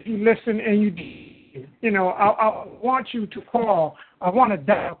 If you listen and you know, I want you to call. I want to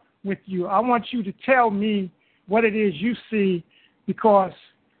dial with you. I want you to tell me what it is you see, because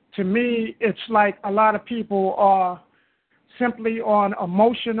to me, it's like a lot of people are simply on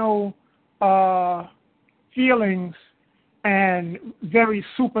emotional feelings and very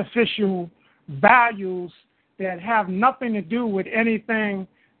superficial values that have nothing to do with anything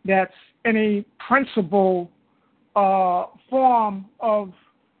that's any principle form of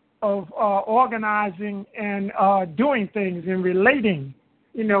organizing and doing things and relating,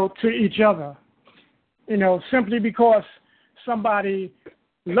 you know, to each other. You know, simply because somebody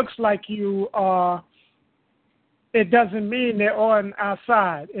looks like you, it doesn't mean they're on our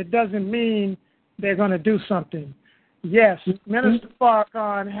side. It doesn't mean they're going to do something. Yes, Minister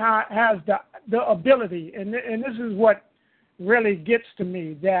Farrakhan has the ability, and this is what really gets to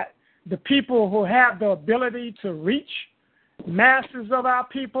me, that the people who have the ability to reach masses of our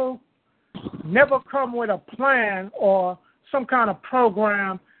people never come with a plan or some kind of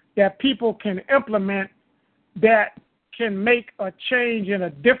program that people can implement that can make a change and a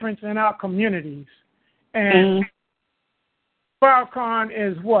difference in our communities. And Farrakhan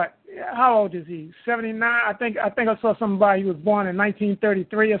is what? How old is he? 79? I think I saw somebody who was born in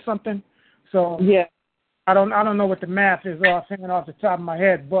 1933 or something. So yeah, I don't know what the math is offhand off the top of my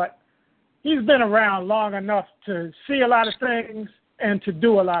head, but he's been around long enough to see a lot of things and to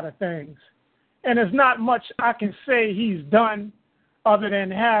do a lot of things. And there's not much I can say he's done other than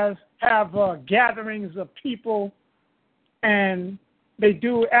have gatherings of people, and they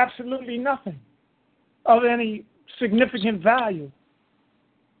do absolutely nothing of any significant value.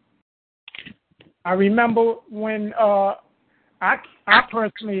 I remember when I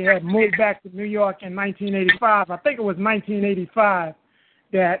personally had moved back to New York in 1985. I think it was 1985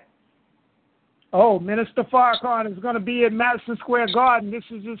 that, Minister Farrakhan is going to be at Madison Square Garden. This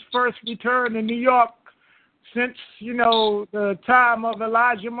is his first return to New York since, you know, the time of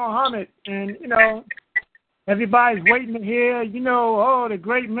Elijah Muhammad. And, you know, everybody's waiting to hear, you know, the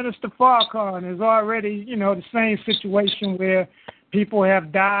great Minister Farrakhan is already, you know, the same situation where people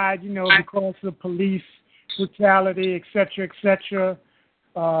have died, you know, because of police brutality, et cetera, et cetera.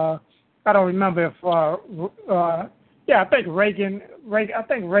 I don't remember if, I think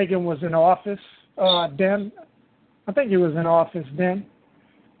Reagan was in office then. I think he was in office then.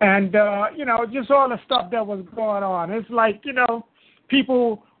 And, you know, just all the stuff that was going on. It's like, you know,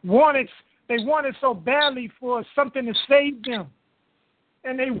 people wanted so badly for something to save them.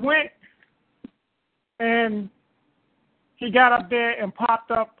 And they went, and he got up there and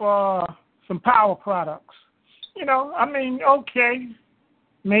popped up some power products. You know, I mean, okay,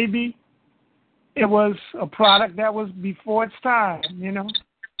 maybe it was a product that was before its time, you know.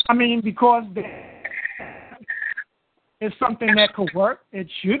 I mean, because it's something that could work. It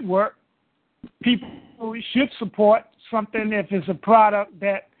should work. People should support something if it's a product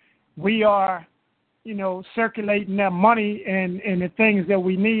that we are, you know, circulating that money and the things that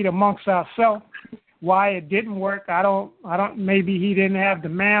we need amongst ourselves. why it didn't work. I don't. Maybe he didn't have the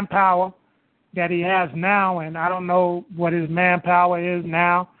manpower that he has now, and I don't know what his manpower is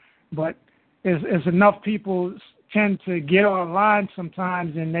now. But it's enough people tend to get online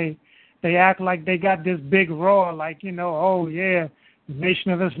sometimes, and they act like they got this big roar, like, oh yeah, the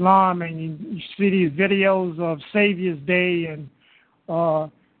Nation of Islam, and you see these videos of Savior's Day and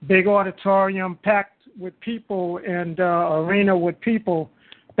big auditorium packed with people and arena with people,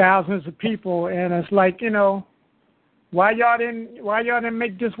 thousands of people, and it's like, why y'all didn't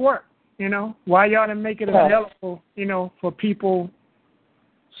make this work? Why y'all didn't make it available, for people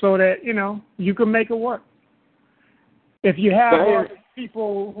so that, you can make it work. If you have all these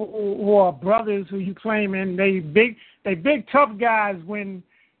people who are brothers who you claim, and they big tough guys when,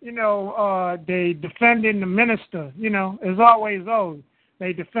 they defending the minister, it's always those.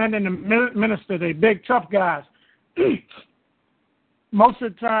 They defending the minister, they big tough guys. Most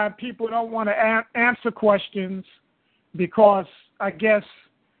of the time, people don't want to answer questions because I guess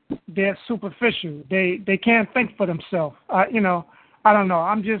they're superficial. They can't think for themselves. I don't know.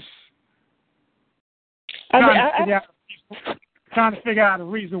 I'm just trying to figure out a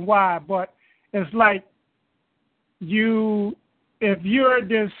reason why. But it's like if you're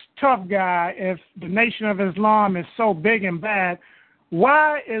this tough guy, if the Nation of Islam is so big and bad,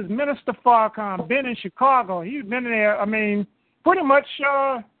 why is Minister Farrakhan been in Chicago? He's been there, pretty much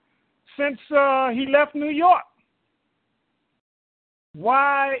since he left New York.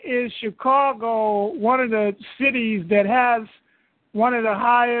 Why is Chicago one of the cities that has one of the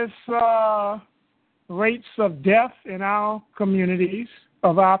highest rates of death in our communities,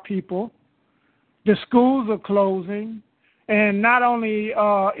 of our people? The schools are closing, and not only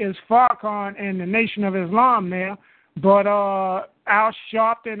is Farrakhan and the Nation of Islam there, but Al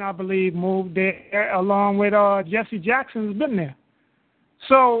Sharpton, I believe, moved there along with Jesse Jackson has been there.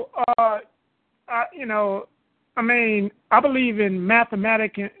 So, I believe in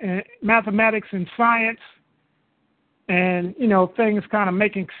mathematics and science, and things kind of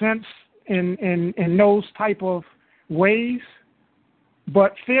making sense in those type of ways.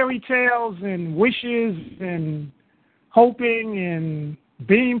 But fairy tales and wishes and hoping and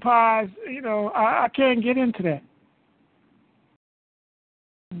bean pies, I can't get into that.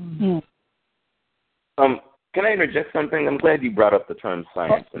 Can I interject something? I'm glad you brought up the term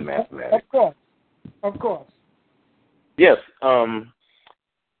science and mathematics. Of course. Yes.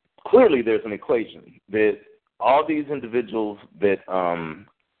 Clearly, there's an equation that all these individuals that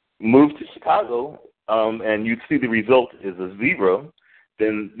move to Chicago, and you see the result is a zero.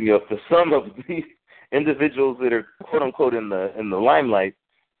 Then if the sum of the individuals that are quote unquote in the limelight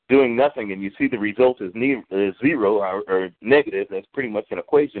doing nothing, and you see the result is zero or negative, that's pretty much an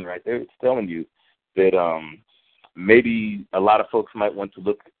equation right there. It's telling you that maybe a lot of folks might want to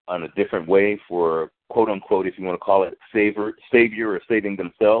look on a different way for, quote unquote, if you want to call it savior or saving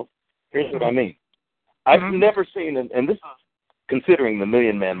themselves. Here's what I mean. I've never seen, and this is considering the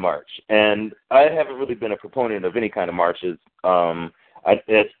Million Man March, and I haven't really been a proponent of any kind of marches.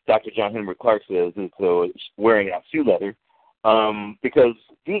 As Dr. John Henry Clark says, it's wearing out shoe leather, because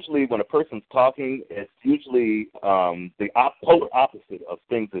usually when a person's talking, it's usually the polar opposite of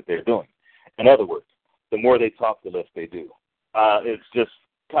things that they're doing. In other words, the more they talk, the less they do. It's just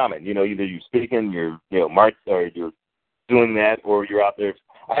common, either you're speaking, you're march, or you're doing that, or you're out there.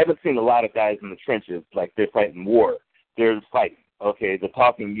 I haven't seen a lot of guys in the trenches like they're fighting war. They're fighting. Okay, the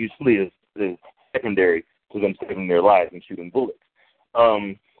talking usually is secondary to them saving their lives and shooting bullets.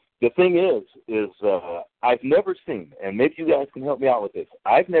 The thing is I've never seen, and maybe you guys can help me out with this,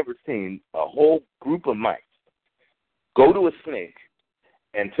 I've never seen a whole group of mice go to a snake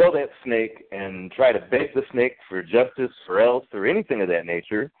and tell that snake and try to beg the snake for justice or else or anything of that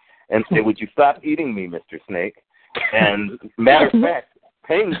nature and say, would you stop eating me, Mr. Snake? And matter of fact,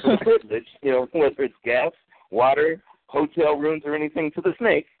 paying for the privilege, whether it's gas, water, hotel rooms, or anything to the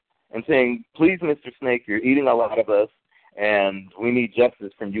snake, and saying, please, Mr. Snake, you're eating a lot of us, and we need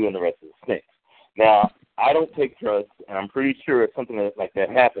justice from you and the rest of the snakes. Now, I don't take drugs, and I'm pretty sure if something like that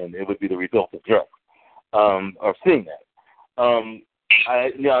happened, it would be the result of drugs, or seeing that.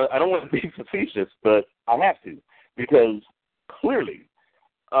 I don't want to be facetious, but I have to, because clearly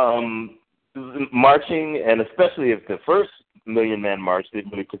marching, and especially if the first Million Man March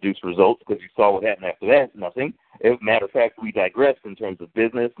didn't really produce results, because you saw what happened after that, nothing. As a matter of fact, we digressed in terms of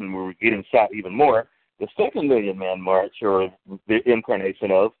business, and we were getting shot even more. The second Million Man March, or the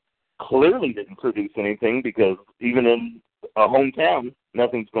incarnation of, clearly didn't produce anything, because even in a hometown,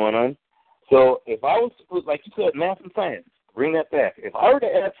 nothing's going on. So if I was, like you said, math and science, bring that back. If I were to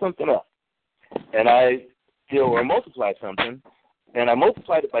add something up, and or multiply something, and I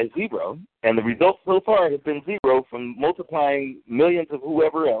multiplied it by 0, and the results so far have been 0 from multiplying millions of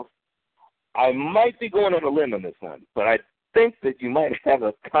whoever else, I might be going on a limb on this one, but I think that you might have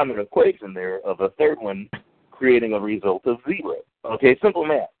a common equation there of a third one creating a result of 0. Okay, simple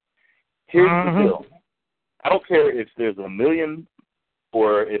math. Here's the deal. I don't care if there's 1 million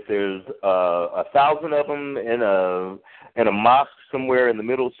or if there's 1,000 of them in a mosque somewhere in the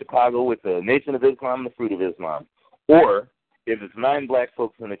middle of Chicago with the Nation of Islam and the Fruit of Islam, or if it's 9 black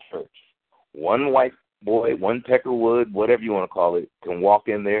folks in a church. One white boy, one Peckerwood, whatever you want to call it, can walk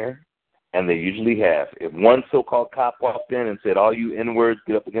in there, and they usually have. If one so-called cop walked in and said, all you N-words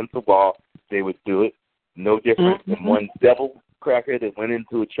get up against the wall, they would do it. No different than one devil cracker that went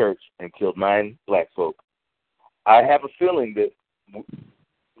into a church and killed 9 black folk. I have a feeling that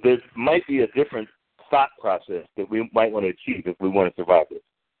there might be a different thought process that we might want to achieve if we want to survive this.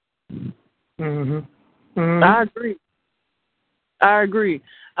 I agree.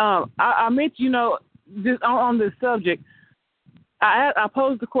 I meant, this, on this subject, I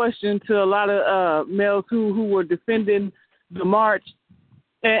posed the question to a lot of males who were defending the march,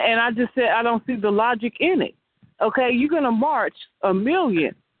 and I just said I don't see the logic in it. Okay, you're going to march 1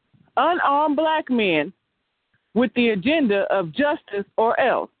 million unarmed black men with the agenda of justice or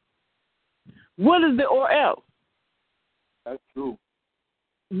else. What is the or else? That's true.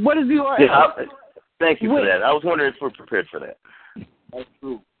 What is the or else? Thank you for that. I was wondering if we're prepared for that. That's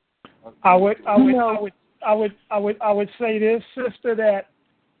true. I would say this, sister, that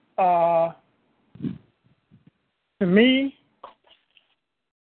to me,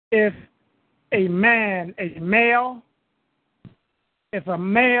 if a male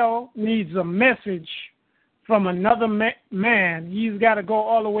needs a message from another man, he's got to go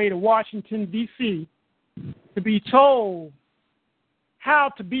all the way to Washington, D.C. to be told how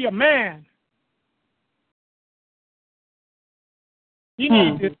to be a man. He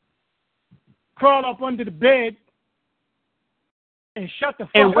needs to crawl up under the bed and shut the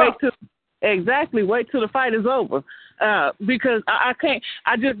fuck up. Wait till the fight is over. Because I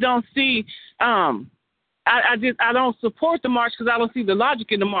just don't see, I don't support the march because I don't see the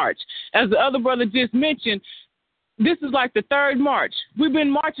logic in the march. As the other brother just mentioned, this is like the 3rd march. We've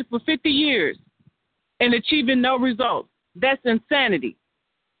been marching for 50 years and achieving no results. That's insanity.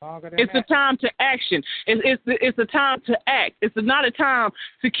 It's a time to action. It's a time to act. It's not a time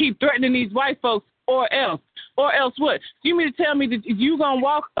to keep threatening these white folks or else. Or else what? You mean to tell me that you going to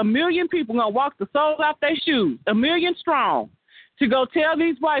walk 1 million people, going to walk the soles off their shoes, 1 million strong, to go tell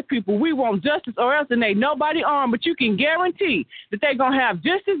these white people we want justice or else, and ain't nobody armed, but you can guarantee that they're going to have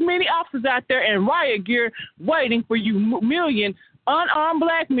just as many officers out there in riot gear waiting for you 1 million unarmed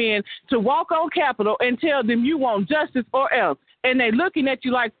black men to walk on Capitol and tell them you want justice or else. And they looking at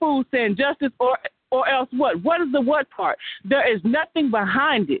you like fools saying justice or else what? What is the what part? There is nothing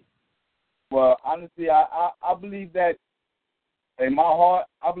behind it. Well, honestly, I believe that in my heart,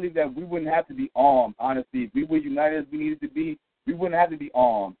 I believe that we wouldn't have to be armed, honestly. If we were united as we needed to be, we wouldn't have to be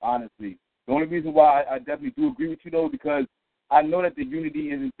armed, honestly. The only reason why I definitely do agree with you, though, because I know that the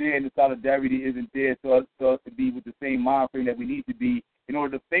unity isn't there and the solidarity isn't there for us to be with the same mind frame that we need to be in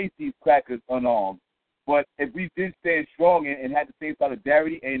order to face these crackers unarmed. But if we did stand strong and had the same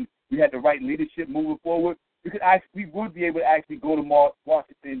solidarity and we had the right leadership moving forward, we would be able to actually go to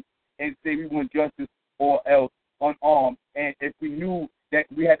Washington and say we want justice or else unarmed. And if we knew that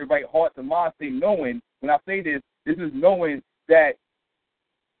we had the right hearts and minds, knowing, when I say this is knowing that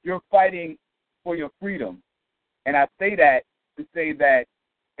you're fighting for your freedom. And I say that to say that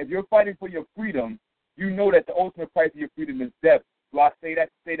if you're fighting for your freedom, you know that the ultimate price of your freedom is death. So I say that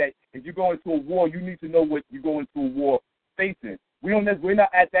to say that if you go into a war, you need to know what you go into a war facing. We're not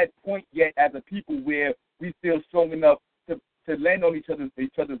at that point yet as a people where we feel strong enough to land on each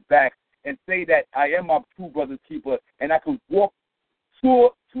other's backs and say that I am my true brother's keeper and I can walk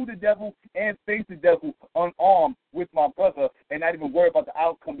to the devil and face the devil unarmed with my brother and not even worry about the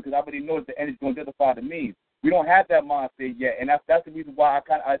outcome because I already know that the end is going to justify the means. We don't have that mindset yet, and that's the reason why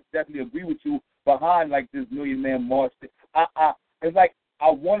I definitely agree with you behind like this 1 million man march. It's like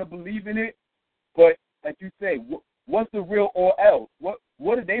I want to believe in it, but like you say, what's the real or else?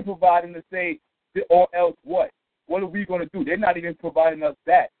 What are they providing to say the or else what? What are we going to do? They're not even providing us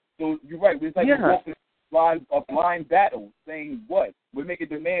that. So you're right. It's like we're walking a blind battle, saying what? We're making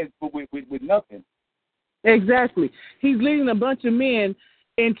demands, but with nothing. Exactly. He's leading a bunch of men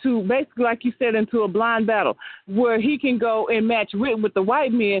into, basically, like you said, into a blind battle where he can go and match wit with the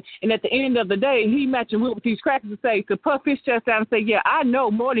white men, and at the end of the day, he matching wit with these crackers to puff his chest out and say, yeah, I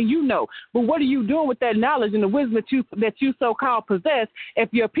know more than you know. But what are you doing with that knowledge and the wisdom that you so-called possess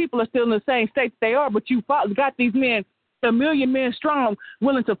if your people are still in the same state that they are, but you got these men 1 million men strong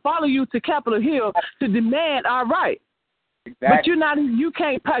willing to follow you to Capitol Hill to demand our right. Exactly.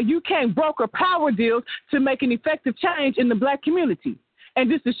 But you can't broker power deals to make an effective change in the black community. And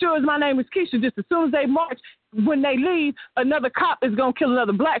just as sure as my name is Keisha, just as soon as they march, when they leave, another cop is going to kill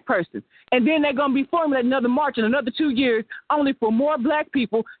another black person. And then they're going to be formulating another march in another 2 years only for more black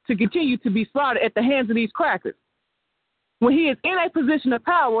people to continue to be slaughtered at the hands of these crackers. When he is in a position of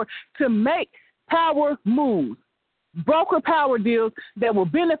power to make power moves, broker power deals that will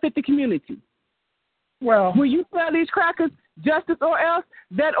benefit the community. Well, when you tell these crackers justice or else,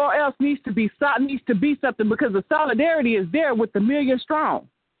 that or else needs to be something, because the solidarity is there with the million strong.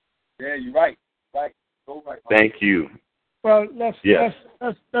 Yeah, you're right. Right. So right. Thank you. Well, let's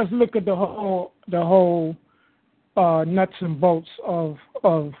look at the whole nuts and bolts of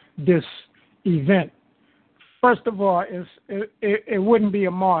this event. First of all, it wouldn't be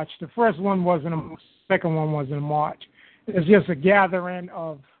a march. The first one wasn't a second one wasn't a march. It's just a gathering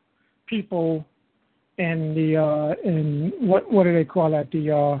of people in the in what do they call that,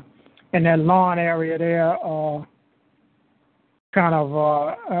 in that lawn area there, kind of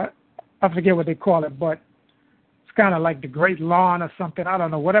I forget what they call it, but it's kind of like the Great Lawn or something. I don't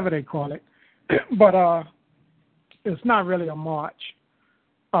know, whatever they call it. But it's not really a march.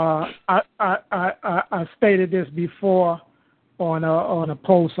 I stated this before on a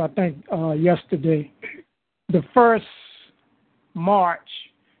post, I think yesterday. The first march,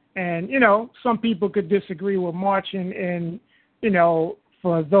 and some people could disagree with marching, and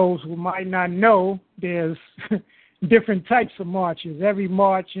for those who might not know, there's different types of marches. Every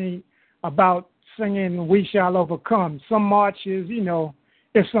march ain't about singing "We Shall Overcome." Some marches,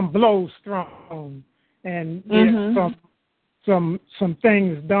 there's some blows thrown, and there's some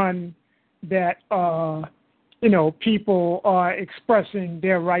things done that people are expressing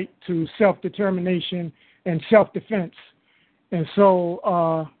their right to self-determination and self-defense. And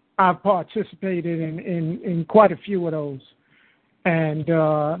so I've participated in quite a few of those. And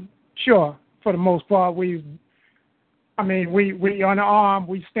sure, for the most part, we unarmed,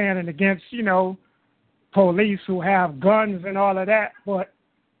 we standing against, police who have guns and all of that. But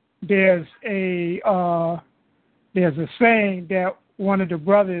there's a saying that one of the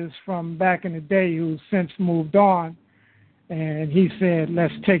brothers from back in the day who's since moved on, and he said,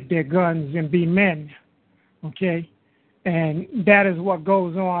 let's take their guns and be men, okay? And that is what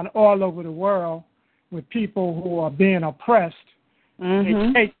goes on all over the world with people who are being oppressed. They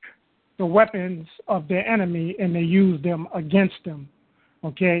take the weapons of their enemy and they use them against them,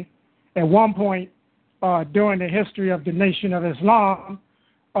 okay? At one point during the history of the Nation of Islam,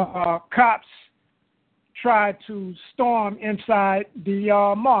 cops tried to storm inside the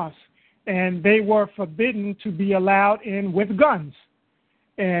mosque, and they were forbidden to be allowed in with guns.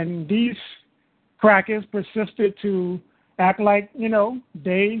 And these crackers persisted to act like,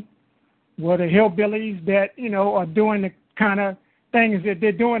 they were the hillbillies that, are doing the kind of things that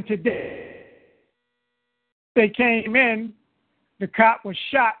they're doing today. They came in, the cop was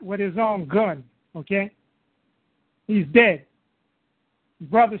shot with his own gun, okay? He's dead.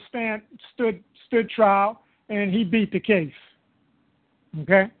 Brother stood trial, and he beat the case.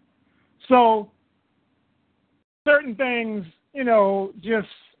 Okay? So, certain things, just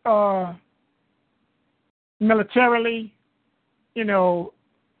militarily,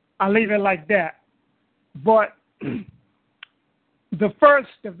 I leave it like that. But the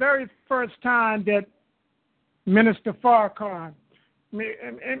very first time that Minister Farrakhan,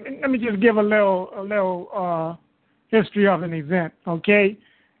 let me just give a little history of an event, okay?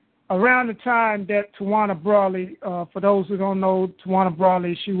 Around the time that Tawana Brawley, for those who don't know Tawana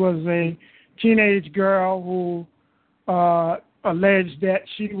Brawley, she was a teenage girl who alleged that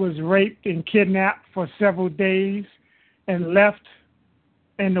she was raped and kidnapped for several days and left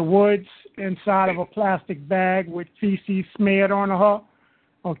in the woods inside of a plastic bag with feces smeared on her,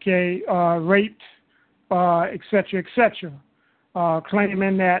 okay, raped, et cetera,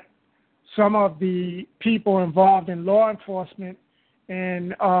 claiming that some of the people involved in law enforcement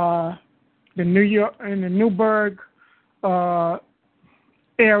in the Newburgh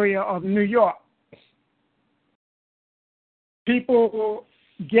area of New York, people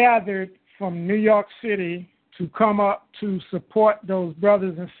gathered from New York City to come up to support those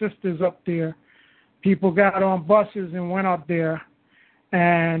brothers and sisters up there. People got on buses and went up there,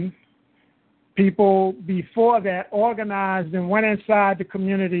 and people before that organized and went inside the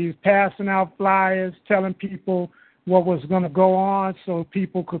communities, passing out flyers, telling people what was going to go on so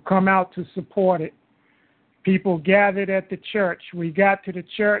people could come out to support it. People gathered at the church. We got to the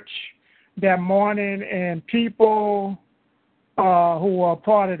church that morning, and people who were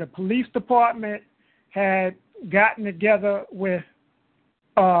part of the police department had gotten together with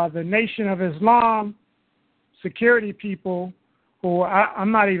the Nation of Islam security people, who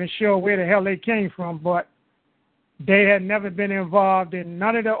I'm not even sure where the hell they came from, but they had never been involved in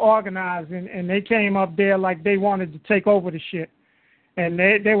none of the organizing, and they came up there like they wanted to take over the shit. And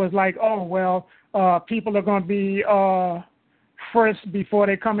they was like, oh, well, people are going to be first before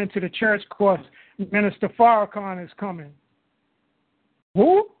they come into the church, of course. Minister Farrakhan is coming.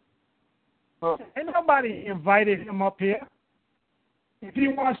 Who? Ain't nobody invited him up here. If he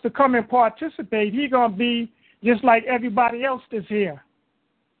wants to come and participate, he's going to be just like everybody else that's here.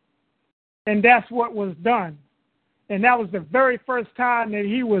 And that's what was done. And that was the very first time that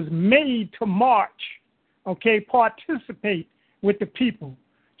he was made to march, participate with the people.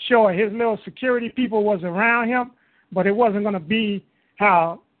 Sure, his little security people was around him, but it wasn't going to be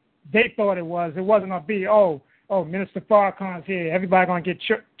how they thought it was. It wasn't going to be, oh, Minister Farrakhan's here, everybody going to get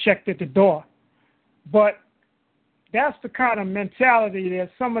checked at the door. But that's the kind of mentality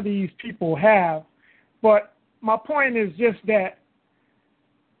that some of these people have. But my point is just that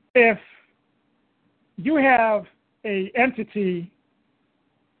if you have an entity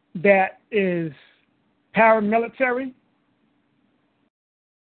that is paramilitary,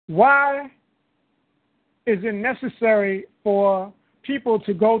 why is it necessary for people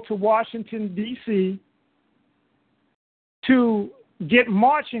to go to Washington, D.C. to get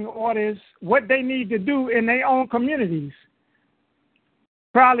marching orders, what they need to do in their own communities?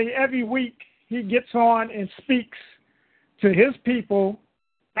 Probably every week he gets on and speaks to his people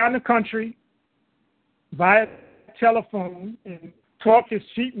around the country via telephone and talk is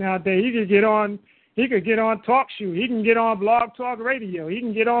cheap nowadays. He could get on Talk Show. He can get on Blog Talk Radio. He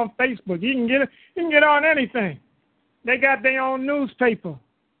can get on Facebook. He can get on anything. They got their own newspaper.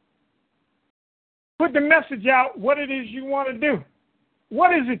 Put the message out what it is you want to do.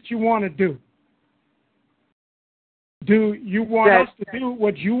 What is it you want to do? Do you want us to do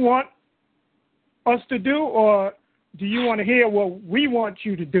what you want us to do, or do you want to hear what we want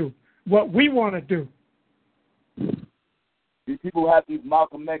you to do, what we want to do? These people have these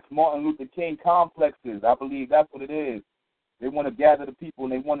Malcolm X, Martin Luther King complexes. I believe that's what it is. They want to gather the people,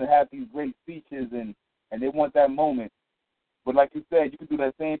 and they want to have these great speeches, and they want that moment. But like you said, you can do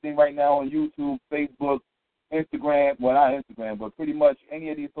that same thing right now on YouTube, Facebook, Instagram. Well, not Instagram, but pretty much any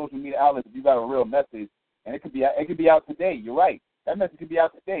of these social media outlets. If you got a real message, and it could be out today. You're right. That message could be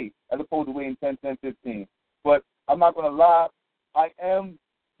out today, as opposed to waiting 10, 15. But I'm not going to lie.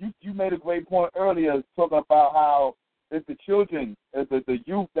 You made a great point earlier talking about how it's the children, it's the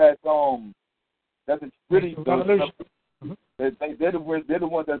youth that's really they're the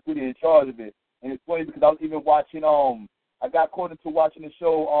ones that's really in charge of it. And it's funny because I was even watching I got caught into watching a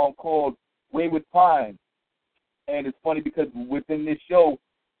show called Wayward Pines. And it's funny because within this show,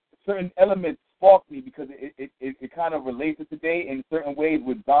 certain elements sparked me because it kind of relates to today in certain ways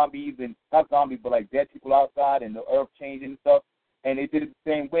with zombies, and not zombies, but like dead people outside and the earth changing and stuff. And they did it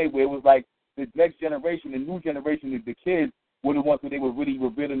the same way where it was like the next generation, the new generation, the kids were the ones who they were really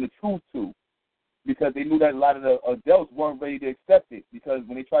revealing the truth to, because they knew that a lot of the adults weren't ready to accept it, because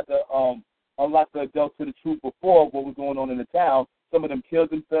when they tried to unlock the adults to the truth before what was going on in the town, some of them killed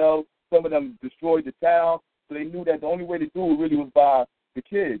themselves, some of them destroyed the town, so they knew that the only way to do it really was by the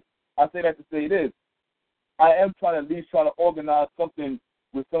kids. I say that to say this. I am trying to organize something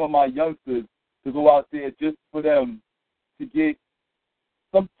with some of my youngsters to go out there just for them to get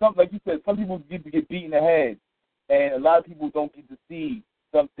some like you said, some people get to get beat in the head, and a lot of people don't get to see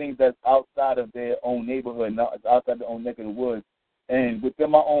some things that's outside of their own neighborhood, not outside their own neck of the woods. And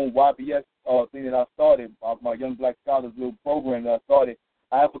within my own YBS thing that I started, my Young Black Scholars little program that I started,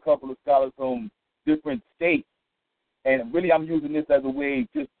 I have a couple of scholars from different states. And really I'm using this as a way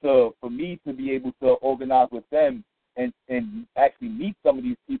just for me to be able to organize with them and actually meet some of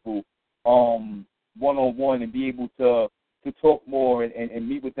these people one-on-one and be able to talk more and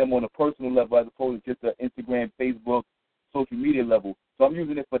meet with them on a personal level as opposed to just an Instagram, Facebook, social media level. So I'm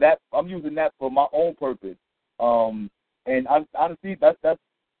using it for that. I'm using that for my own purpose. And honestly, that's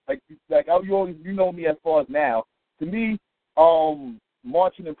like you know me as far as now. To me,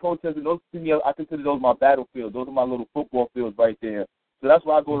 marching and protesting, those to me, I consider those my battlefields. Those are my little football fields right there. So that's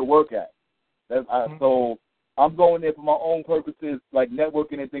where I go to work at. So I'm going there for my own purposes, like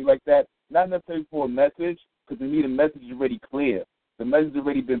networking and things like that. Not necessarily for a message, because to me the message is already clear. The message has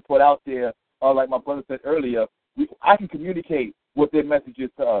already been put out there. Like my brother said earlier, I can communicate what their message is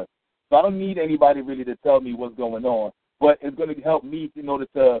to us. So I don't need anybody really to tell me what's going on. But it's going to help me in order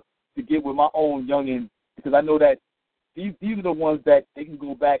to get with my own youngins, because I know that these are the ones that they can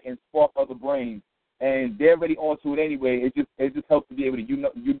go back and spark other brains, and they're already onto it anyway. It just helps to be able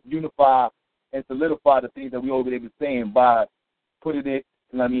to unify and solidify the things that we already been saying by putting it,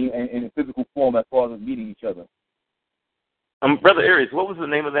 you know what I mean, in a physical form as far as meeting each other. Brother Aries, what was the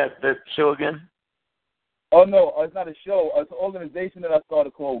name of that show again? Oh, no, it's not a show. It's an organization that I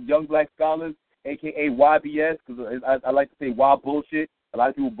started called Young Black Scholars, a.k.a. YBS, because I like to say why bullshit. A lot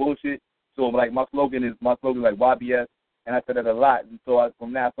of people bullshit. So, like, my slogan is like YBS, and I said that a lot. And so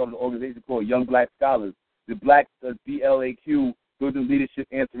from now I started an organization called Young Black Scholars. The Black, BLAQ, Building Leadership,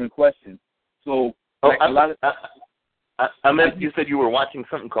 Answering Questions. So, like, I meant you said you were watching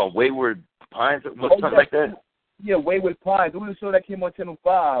something called Wayward Pines, or something like that? Yeah, Wayward Pines. It was a show that came on Channel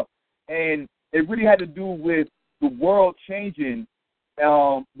 5, and it really had to do with the world changing.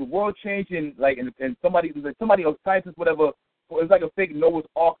 Like, and somebody, a scientist, whatever. It was like a fake Noah's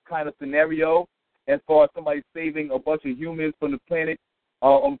Ark kind of scenario, as far as somebody saving a bunch of humans from the planet,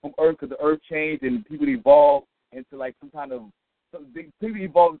 from Earth, because the Earth changed and people evolved into like people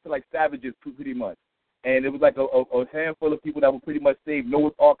evolved into like savages, pretty much. And it was like a handful of people that were pretty much saved,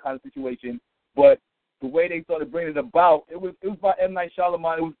 Noah's Ark kind of situation. But the way they started bringing it about, it was by M. Night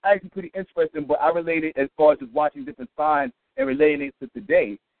Shyamalan. It was actually pretty interesting, but I related as far as just watching different signs and relating it to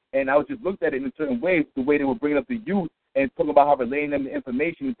today. And I was just looked at it in a certain way, the way they were bringing up the youth and talking about how relating them the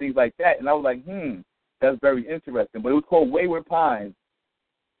information and things like that. And I was like, that's very interesting. But it was called Wayward Pines.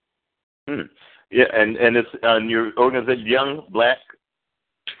 Yeah, and it's on your organization, Young Black?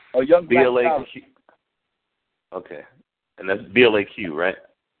 Young Black BLAQ. Okay. And that's BLAQ, right?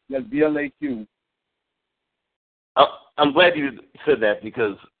 Yes, BLAQ. I'm glad you said that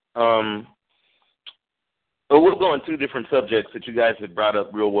because we'll go on two different subjects that you guys had brought up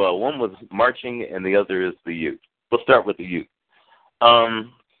real well. One was marching, and the other is the youth. We'll start with the youth.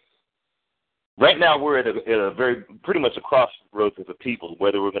 Right now, we're at a very pretty much a crossroads as a people,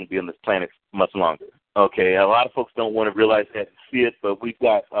 whether we're going to be on this planet much longer. Okay, a lot of folks don't want to realize that and see it, but we've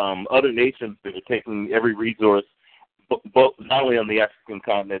got other nations that are taking every resource, both not only on the African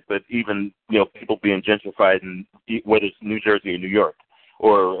continent, but even people being gentrified, in, whether it's New Jersey or New York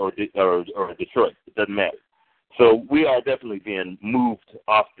or Detroit, it doesn't matter. So we are definitely being moved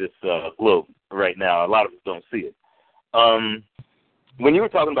off this globe right now. A lot of us don't see it. When you were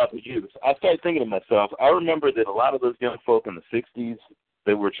talking about the youth, I started thinking to myself, I remember that a lot of those young folk in the 60s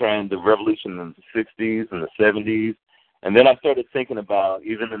that were trying the revolution in the 60s and the 70s, and then I started thinking about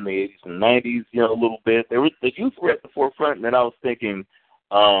even in the 80s and 90s, a little bit. The youth were at the forefront, and then I was thinking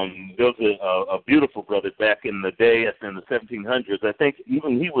there was a beautiful brother back in the day, in the 1700s. I think he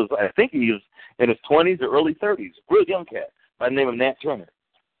was in his 20s or early 30s, real young cat by the name of Nat Turner.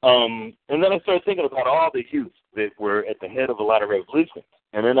 And then I started thinking about all the youth that were at the head of a lot of revolutions.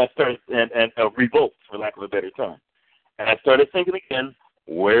 And then I started, and revolts, for lack of a better term. And I started thinking again,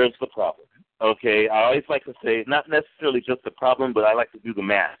 where's the problem? Okay, I always like to say, not necessarily just the problem, but I like to do the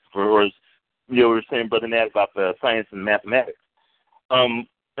math. Or as we were saying, Brother Nat, about the science and mathematics. And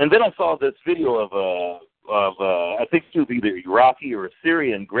then I saw this video of I think she was either Iraqi or a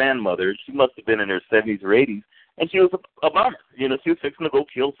Syrian grandmother. She must have been in her 70s or 80s. And she was a bomber. She was fixing to go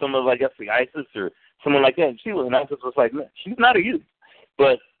kill some of, I guess, the ISIS or someone like that. And ISIS was like, man, she's not a youth,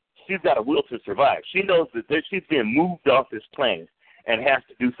 but she's got a will to survive. She knows that she's being moved off this planet and has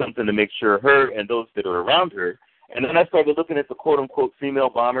to do something to make sure her and those that are around her. And then I started looking at the quote-unquote female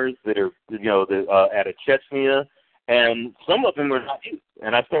bombers that are, out of Chechnya, and some of them are not youth.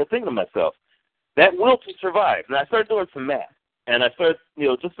 And I started thinking to myself, that will to survive. And I started doing some math, and I started,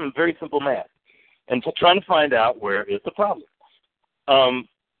 just some very simple math, and trying to find out where is the problem.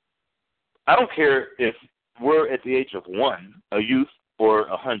 I don't care if we're at the age of 1, a youth, or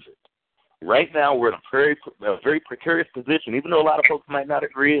 100. Right now, we're in a very precarious position, even though a lot of folks might not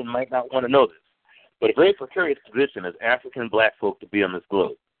agree and might not want to know this, but a very precarious position as African black folk to be on this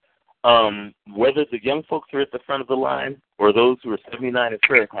globe. Whether the young folks are at the front of the line or those who are 79 and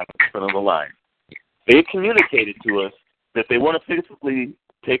prayer time at the front of the line, they've communicated to us that they want to physically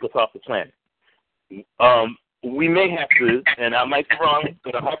take us off the planet. We may have to, and I might be wrong,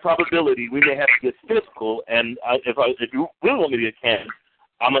 but a high probability we may have to get physical. And if you really want me to get candid,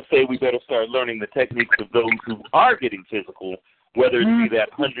 I'm going to say we better start learning the techniques of those who are getting physical, whether it be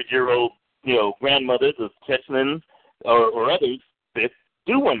that 100-year-old, grandmother, the Chechnans, or others that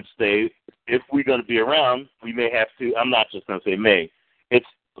do want to stay. If we're going to be around, we may have to, I'm not just going to say may, it's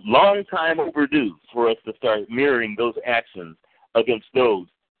long time overdue for us to start mirroring those actions against those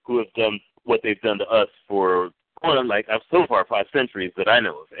who have done what they've done to us for, so far 5 centuries that I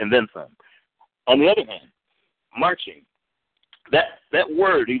know of, and then some. On the other hand, marching, that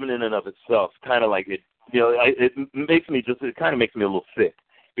word, even in and of itself, kind of like it, it kind of makes me a little sick.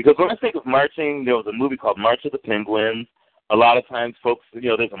 Because when I think of marching, there was a movie called March of the Penguins. A lot of times, folks,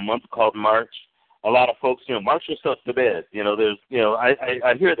 there's a month called March. A lot of folks, march yourself to bed. There's,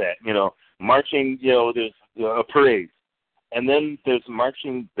 I hear that, marching, there's a parade. And then there's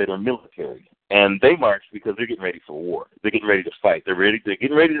marching that are military. And they march because they're getting ready for war. They're getting ready to fight. They're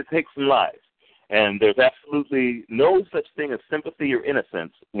getting ready to take some lives. And there's absolutely no such thing as sympathy or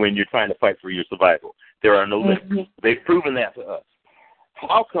innocence when you're trying to fight for your survival. There are no limits. They've proven that to us.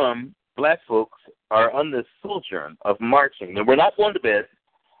 How come black folks are on this sojourn of marching? And we're not going to bed.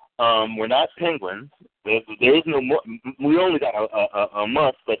 We're not penguins. There is no more. We only got a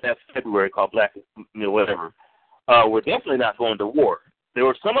month, but that's February, called Black, whatever. We're definitely not going to war. There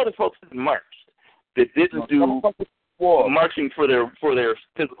were some other folks that marched that didn't do marching for their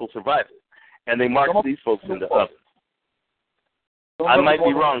physical survival, and they marched these folks into ovens. I might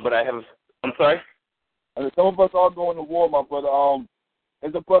be wrong, but I'm sorry? Some of us are going to war, my brother.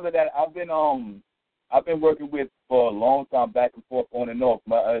 There's a brother that I've been working with for a long time, back and forth, on and off.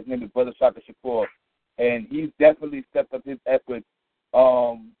 His name is Brother Shaka Shakur, and he's definitely stepped up his efforts.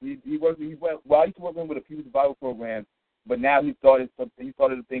 I used to work with him with a few survival programs, but now he started a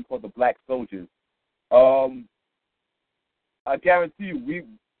thing called the Black Soldiers. I guarantee you,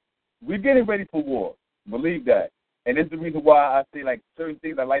 we're getting ready for war. Believe that. And it's the reason why I say, like, certain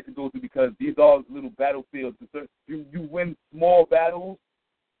things I like to go through, because these are little battlefields. You win small battles.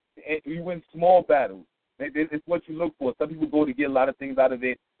 It's what you look for. Some people go to get a lot of things out of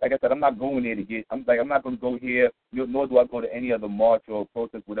it. Like I said, I'm not going there to get. I'm not going to go here. Nor do I go to any other march or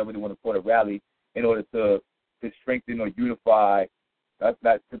protest, whatever they want to call it, rally, in order to strengthen or unify. That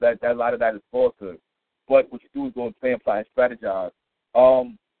a lot of that is falsehood. But what you do is go and plan, plot, and strategize.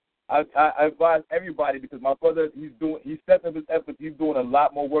 I advise everybody, because my brother, he's stepped up his efforts. He's doing a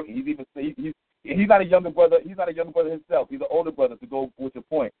lot more work. He's not a younger brother. He's not a younger brother himself. He's an older brother, to go with your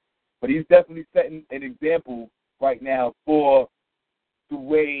point. But he's definitely setting an example right now for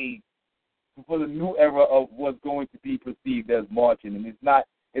the new era of what's going to be perceived as marching. And it's not,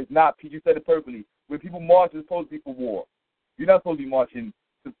 you said it perfectly. When people march, it's supposed to be for war. You're not supposed to be marching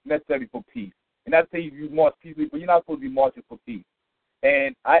necessarily for peace. And not saying you march peacefully, but you're not supposed to be marching for peace.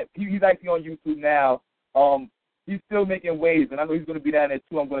 And he's actually on YouTube now. He's still making waves, and I know he's going to be down there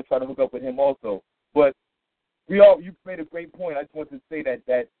too. I'm going to try to hook up with him also. But you made a great point. I just wanted to say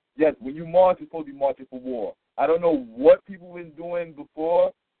that yes, when you march, you're supposed to be marching for war. I don't know what people have been doing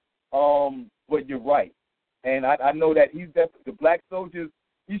before, but you're right. And I know that he's definitely, the Black Soldiers,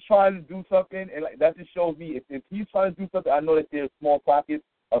 he's trying to do something, and that just shows me if he's trying to do something, I know that there's small pockets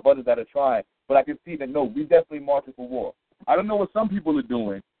of others that are trying. But I can see that, no, we definitely marching for war. I don't know what some people are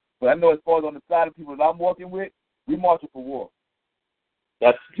doing, but I know as far as on the side of people that I'm working with, we marching for war.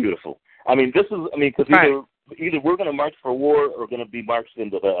 That's beautiful. Because either we're going to march for war or going to be marched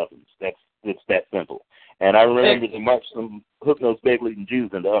into the ovens. It's that simple. And I remember they marched some hook-nosed, bagel-eating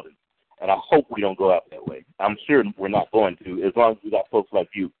Jews into ovens. And I hope we don't go out that way. I'm sure we're not going to. As long as we got folks like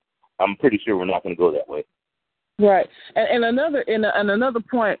you, I'm pretty sure we're not going to go that way. Right. And another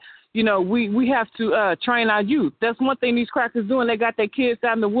point, we have to train our youth. That's one thing these crackers doing. They got their kids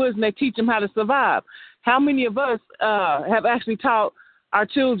out in the woods and they teach them how to survive. How many of us have actually taught our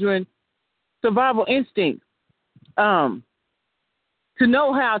children survival instinct, to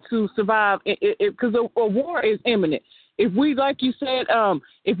know how to survive? Because a war is imminent. If we, like you said,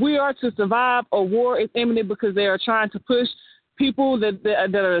 if we are to survive, a war is imminent because they are trying to push people that are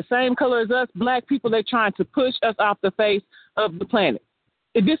the same color as us, black people. They're trying to push us off the face of the planet.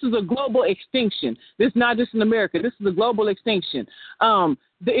 This is a global extinction. This is not just in America. This is a global extinction. The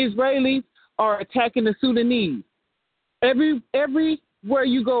Israelis are attacking the Sudanese. Everywhere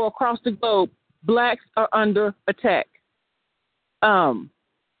you go across the globe, blacks are under attack.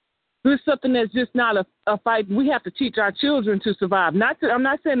 This is something that's just not a fight. We have to teach our children to survive. I'm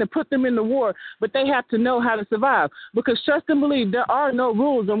not saying to put them in the war, but they have to know how to survive. Because trust and believe, there are no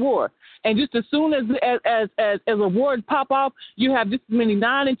rules in war. And just as soon as a war pop off, you have just as many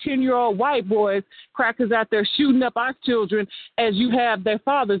 9 and 10-year-old white boys, crackers out there shooting up our children as you have their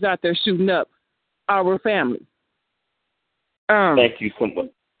fathers out there shooting up our families. Thank you so much.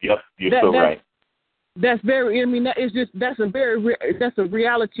 Yep, you're so right. That's a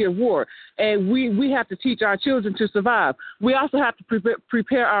reality of war, and we have to teach our children to survive. We also have to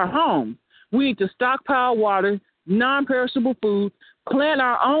prepare our homes. We need to stockpile water, non-perishable food, plant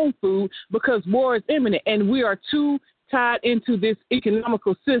our own food, because war is imminent, and we are too tied into this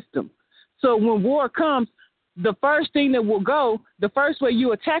economical system. So when war comes, the first thing that will go, the first way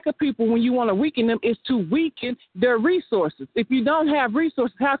you attack a people when you want to weaken them is to weaken their resources. If you don't have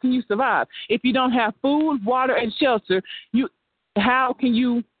resources, how can you survive? If you don't have food, water, and shelter, how can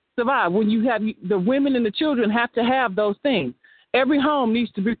you survive. When you have the women and the children have to have those things. Every home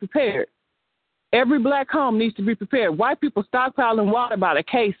needs to be prepared. Every black home needs to be prepared. White people stockpiling water by the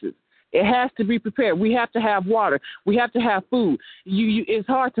cases. It has to be prepared. We have to have water. We have to have food. It's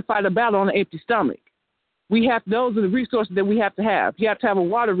hard to fight a battle on an empty stomach. Those are the resources that we have to have. You have to have a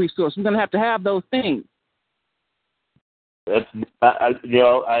water resource. We're going to have those things. I'm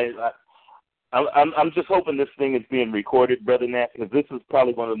just hoping this thing is being recorded, Brother Nat, because this is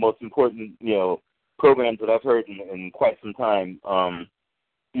probably one of the most important, programs that I've heard in quite some time.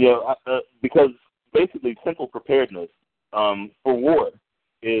 Because basically simple preparedness for war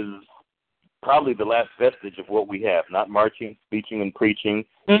is probably the last vestige of what we have, not marching, speeching, and preaching,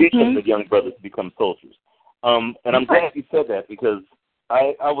 teaching the young brothers to become soldiers. And I'm glad you said that because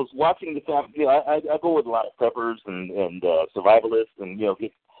I was watching the time. I go with a lot of preppers and survivalists and,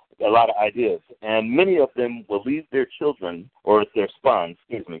 get a lot of ideas. And many of them will leave their children or their spawn,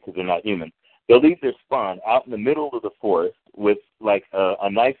 because they're not human. They'll leave their spawn out in the middle of the forest with like a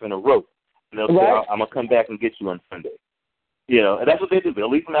knife and a rope. And they'll say, I'm going to come back and get you on Sunday. And that's what they do. They'll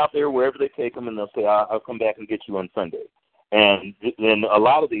leave them out there wherever they take them, and they'll say, I'll come back and get you on Sunday. And then a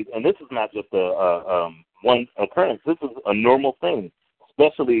lot of these, and this is not just one occurrence. This is a normal thing,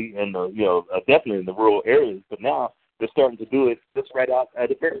 especially in the, definitely in the rural areas. But now they're starting to do it just right out at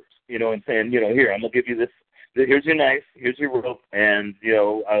the birds, and saying, here, I'm going to give you this. Here's your knife, here's your rope, and,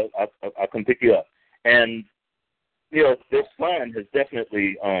 I'll come pick you up. And, this line has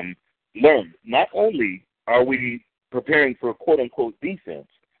definitely learned. Not only are we preparing for quote-unquote defense,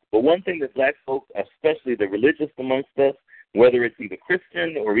 but one thing that black folks, especially the religious amongst us, whether it's either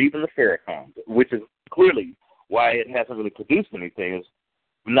Christian or even the Farrakhan, which is clearly why it hasn't really produced anything, is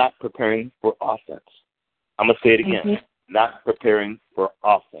not preparing for offense. I'm going to say it again, not preparing for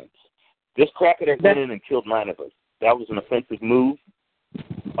offense. This cracker went in and killed 9 of us. That was an offensive move.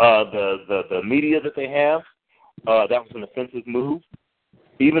 The media that they have, that was an offensive move.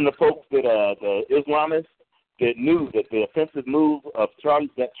 Even the folks that the Islamists that knew that the offensive move of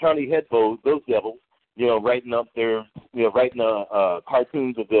Charlie Hebdo, those devils, writing up their, writing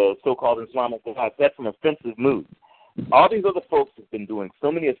cartoons of the so-called Islamic Jihad, that's an offensive move. All these other folks have been doing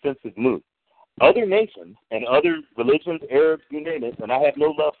so many offensive moves. Other nations and other religions, Arabs, you name it, and I have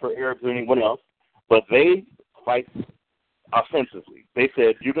no love for Arabs or anyone else, but they fight offensively. They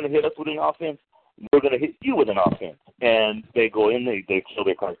said, you're going to hit us with an offense, we're going to hit you with an offense. And they go in, they kill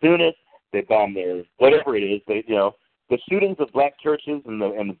their cartoonists, they bomb their whatever it is. The shootings of black churches and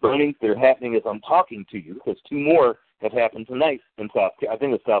the burnings that are happening as I'm talking to you, because 2 more have happened tonight in South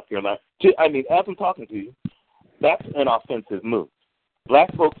Carolina. As I'm talking to you, that's an offensive move.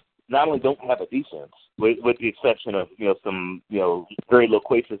 Black folks not only don't have a defense, with the exception of some very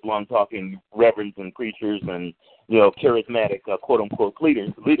loquacious, long-talking reverends and preachers and charismatic quote unquote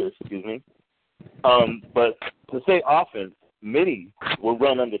leaders, but to say offense, many will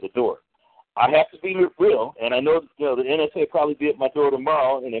run under the door. I have to be real, and I know the NSA probably be at my door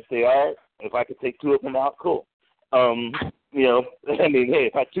tomorrow, and if they are, if I could take 2 of them out, cool. Hey,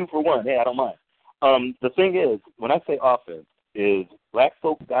 if I 2 for 1, hey, I don't mind. The thing is, when I say offense, is black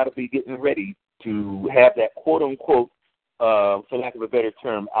folks got to be getting ready to have that quote-unquote, for lack of a better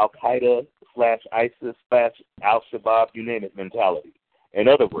term, Al-Qaeda / ISIS / Al-Shabaab, you name it, mentality. In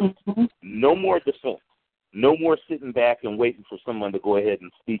other words, no more defense, no more sitting back and waiting for someone to go ahead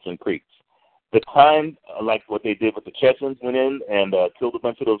and speak and preach. The time, like what they did with the Chechens, went in and killed a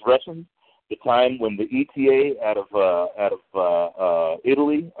bunch of those Russians, the time when the ETA out of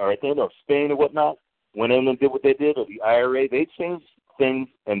Italy or Spain or whatnot went in and did what they did, or the IRA, they changed things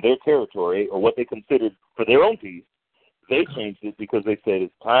in their territory or what they considered for their own peace. They changed it because they said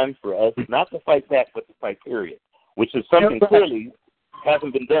it's time for us not to fight back, but to fight period, which is something clearly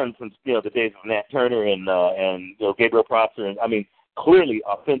hasn't been done since the days of Nat Turner and Gabriel Prosser and clearly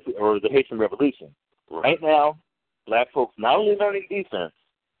offensive or the Haitian Revolution. Right now, black folks not only learning defense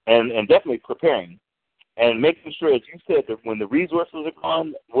and definitely preparing and making sure, as you said, that when the resources are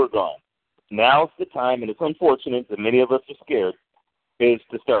gone, we're gone. Now's the time, and it's unfortunate that many of us are scared, is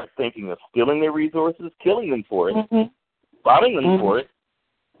to start thinking of stealing their resources, killing them for it, bombing them for it,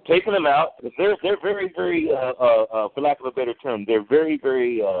 taking them out. They're very, very, for lack of a better term, they're very,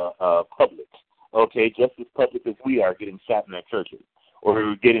 very public, okay, just as public as we are getting shot in our churches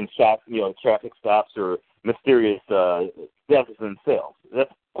or getting shot, traffic stops or mysterious deaths themselves.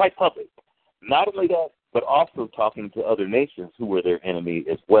 That's quite public. Not only that, but also talking to other nations who were their enemy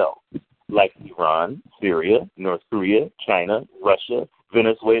as well, like Iran, Syria, North Korea, China, Russia,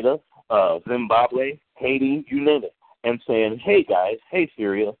 Venezuela, Zimbabwe, Haiti, you name it, and saying, hey guys, hey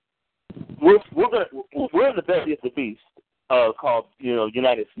Syria, we're in the belly of the beast. called,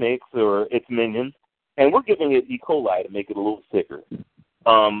 United Snakes or its minions, and we're giving it E. coli to make it a little sicker.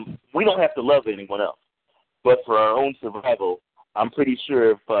 We don't have to love anyone else, but for our own survival, I'm pretty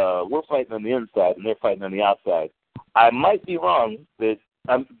sure if we're fighting on the inside and they're fighting on the outside, I might be wrong, but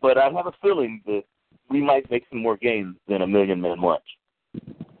I have a feeling that we might make some more gains than a million-man march.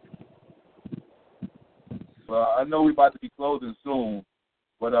 Well, I know we're about to be closing soon,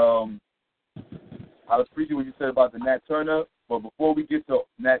 but I appreciate what you said about the Nat Turner. But before we get to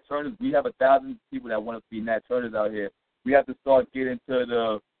Nat Turners, we have 1,000 people that want to be Nat Turners out here. We have to start getting to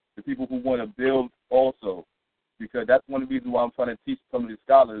the people who want to build also, because that's one of the reasons why I'm trying to teach some of the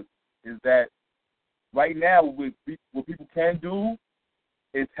scholars is that right now what people can do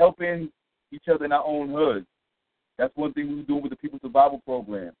is helping each other in our own hoods. That's one thing we do with the People Survival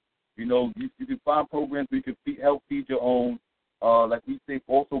Program. You can find programs where you can help feed your own. Like we say,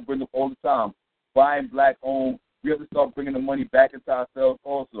 also bring up all the time, buying black-owned. We have to start bringing the money back into ourselves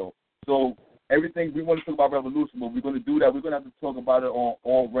also. So everything, we want to talk about revolution, but we're going to do that. We're going to have to talk about it on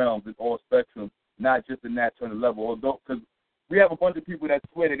all realms and all spectrums, not just the Nat Turner level. Although, because we have a bunch of people that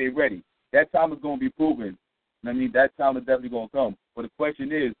swear that they're ready. That time is going to be proven. That time is definitely going to come. But the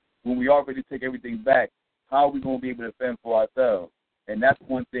question is, when we are ready to take everything back, how are we going to be able to fend for ourselves? And that's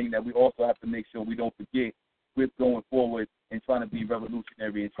one thing that we also have to make sure we don't forget with going forward and trying to be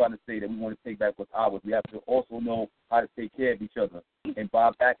revolutionary and trying to say that we want to take back what's ours. We have to also know how to take care of each other and buy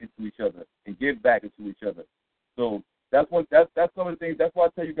back into each other and give back into each other. So that's some of the things. That's why I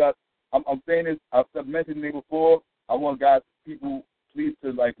tell you guys, I'm saying this. I've mentioned it before. I want people, please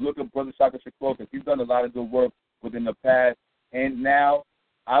to look at Brother Shaka Shakur, because he's done a lot of good work within the past and now.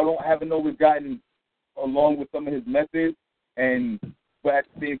 I haven't always gotten along with some of his methods, but at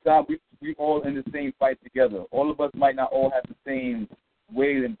the same time, we all in the same fight together. All of us might not all have the same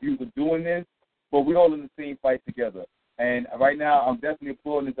ways and views of doing this, but we're all in the same fight together. And right now, I'm definitely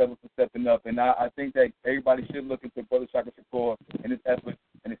applauding this effort for stepping up, and I think that everybody should look into Brother Shaka Shakur and his effort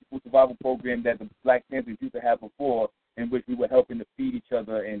and the People Survival Program that the Black Panthers used to have before, in which we were helping to feed each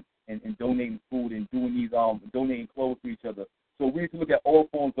other and donating food and doing these donating clothes to each other. So we need to look at all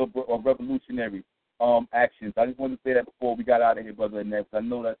forms of revolutionary actions. I just wanted to say that before we got out of here, Brother Next. I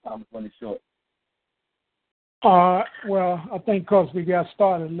know that time is running short. Well, I think because we got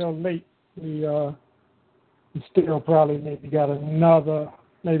started a little late, we still probably maybe got another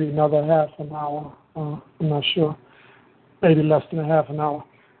half an hour. I'm not sure. Maybe less than a half an hour.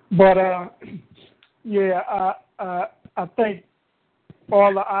 But, I think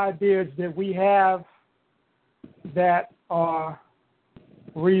all the ideas that we have that are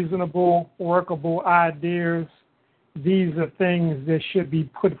reasonable, workable ideas, these are things that should be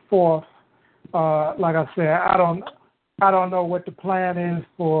put forth. Like I said, I don't know what the plan is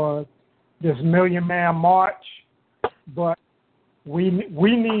for this Million-Man March, but we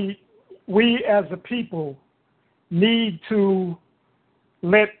as a people need to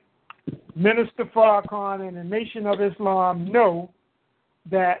let Minister Farrakhan and the Nation of Islam know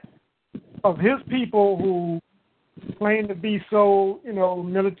that of his people who claim to be so,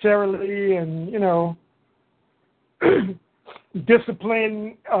 militarily and,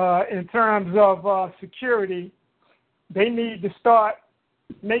 disciplined in terms of security, they need to start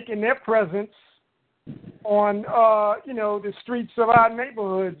making their presence on, the streets of our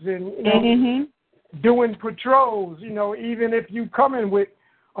neighborhoods and, doing patrols, even if you come in with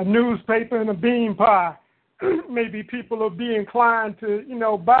a newspaper and a bean pie, maybe people will be inclined to,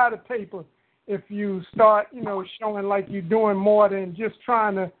 buy the paper if you start, showing like you're doing more than just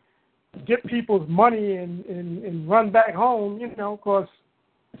trying to get people's money and run back home, because,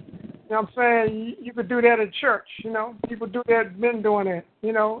 I'm saying, you could do that at church, people do that, been doing it,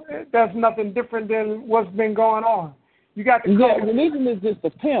 that's nothing different than what's been going on. You got to religion is just a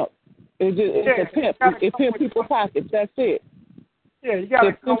pimp. It's a pimp. It pimps people's pockets. That's it. Yeah, you got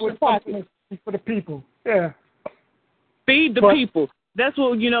to come with something for the people. Yeah. Feed the people. That's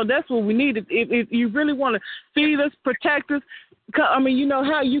what That's what we need. If you really want to feed us, protect us. How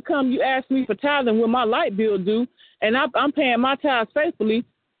you come? You ask me for tithing when my light bill due, and I'm paying my tithes faithfully.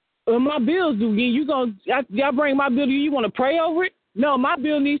 When my bills due, y'all bring my bill to you. You want to pray over it? No, my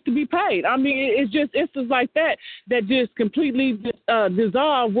bill needs to be paid. It's just like that just completely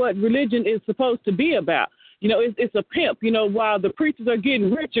dissolve what religion is supposed to be about. It's a pimp. While the preachers are getting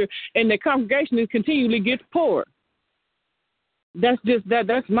richer and the congregation is continually gets poorer. That's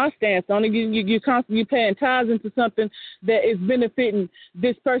my stance on it. You're constantly paying tithes into something that is benefiting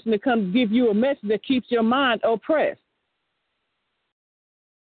this person to come give you a message that keeps your mind oppressed.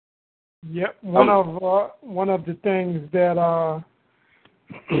 Yep, one of the things that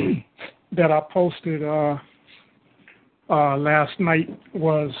that I posted last night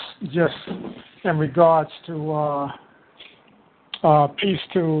was just in regards to peace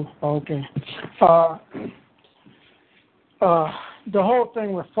to, okay. The whole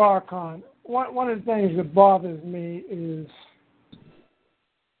thing with Farrakhan, one of the things that bothers me is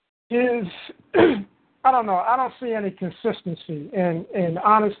I don't know, I don't see any consistency. And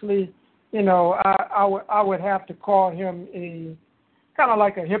honestly, you know, I would have to call him a kind of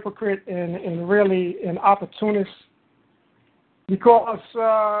like a hypocrite and really an opportunist, because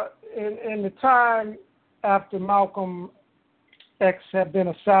in the time after Malcolm X had been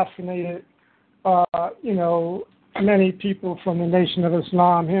assassinated, you know, many people from the Nation of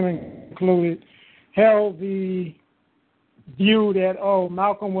Islam, him included, held the view that, oh,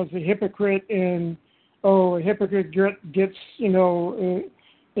 Malcolm was a hypocrite, and a hypocrite gets,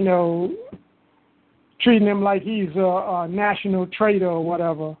 treating him like he's a national traitor or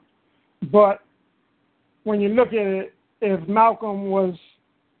whatever. But when you look at it, if Malcolm was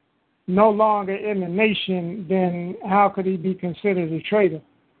no longer in the nation, then how could he be considered a traitor?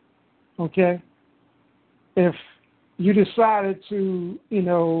 Okay? If you decided to,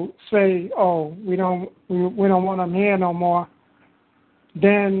 say, oh, we don't want him here no more,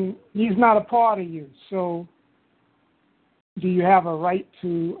 then he's not a part of you. So do you have a right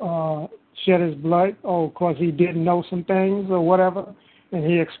to shed his blood? Oh, because he didn't know some things or whatever, and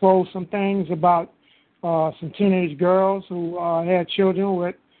he exposed some things about some teenage girls who had children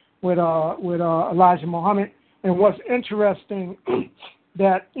with Elijah Muhammad. And what's interesting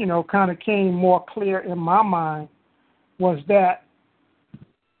that, kind of came more clear in my mind was that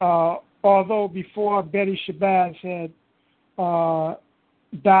although before Betty Shabazz had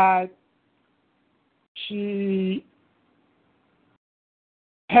died, she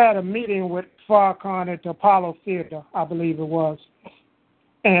had a meeting with Farrakhan at the Apollo Theater, I believe it was.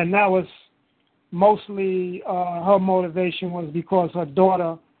 And that was mostly her motivation was because her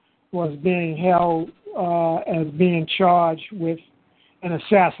daughter was being held as being charged with an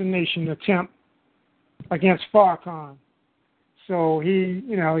assassination attempt against Farrakhan. So he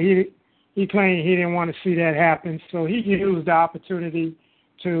claimed he didn't want to see that happen. So he used the opportunity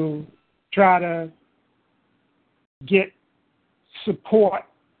to try to get support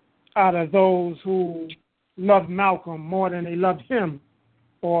out of those who loved Malcolm more than they loved him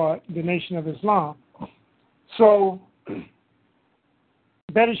or the Nation of Islam. So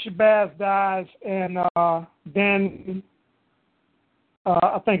Betty Shabazz dies, and then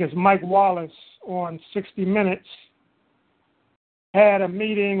I think it's Mike Wallace on 60 Minutes had a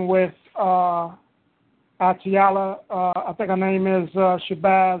meeting with Atiala, I think her name is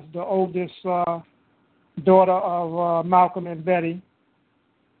Shabazz, the oldest daughter of Malcolm and Betty,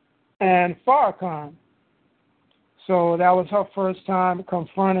 and Farrakhan. So that was her first time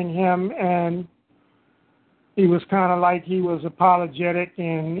confronting him, and he was kind of like he was apologetic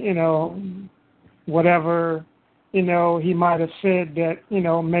and, whatever, he might have said that,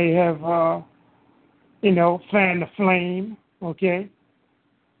 may have, fanned the flame, okay?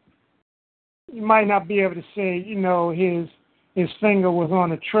 You might not be able to say, his finger was on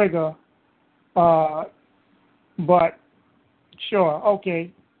the trigger, but sure,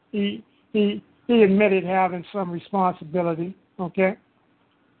 okay. He admitted having some responsibility, okay?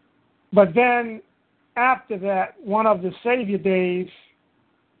 But then after that, one of the Savior Days,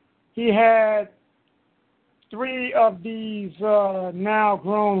 he had 3 of these now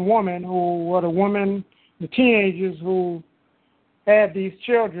grown women who were the teenagers who had these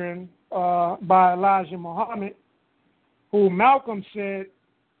children by Elijah Muhammad, who Malcolm said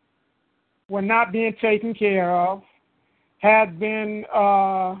were not being taken care of, had been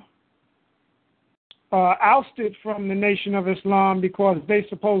ousted from the Nation of Islam because they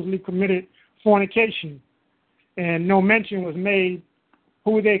supposedly committed fornication. And no mention was made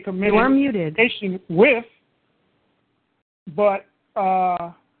who they committed fornication with. But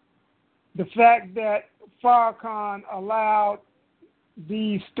the fact that Farrakhan allowed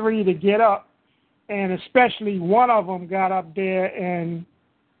these 3 to get up, and especially one of them got up there and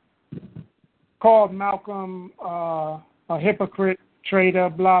called Malcolm a hypocrite, traitor,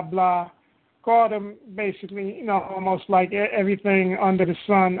 blah, blah, called him basically, almost like everything under the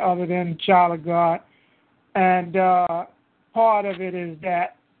sun other than child of God. And part of it is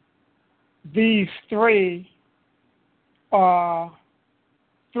that these 3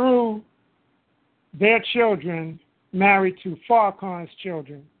 through their children married to Farrakhan's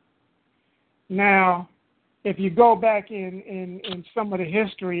children. Now, if you go back in some of the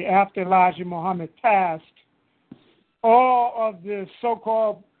history after Elijah Muhammad passed, all of the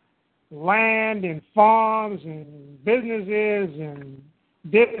so-called land and farms and businesses and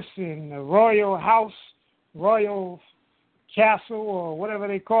this and the royal house, royal castle or whatever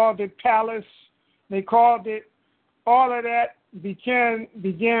they called it, palace. They called it. All of that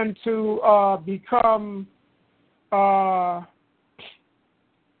began to become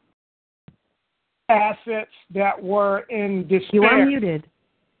assets that were in despair. You are muted.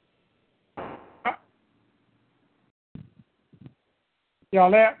 Y'all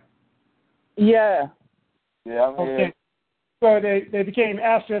there? Yeah. Yeah, I'm Okay. here. So they became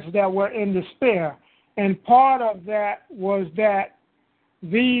assets that were in despair. And part of that was that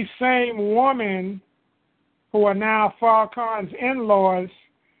these same women who are now Farrakhan's in-laws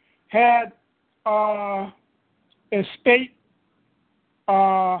had estate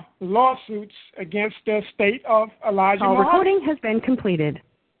lawsuits against the estate of Elijah Call Muhammad. recording has been completed.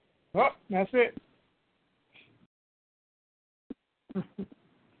 Oh, that's it.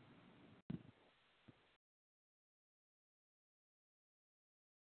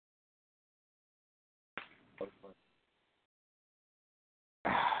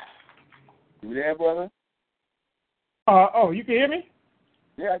 You there, brother? You can hear me?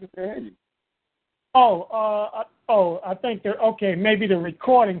 Yeah, I can still hear you. I think okay, maybe the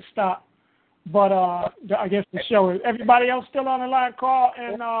recording stopped, but I guess the show is. Everybody else still on the line, Carl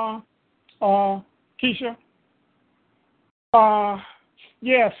and Keisha?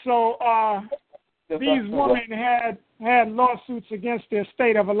 Yeah, so these women had lawsuits against the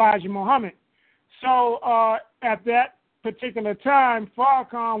estate of Elijah Muhammad. So at that particular time,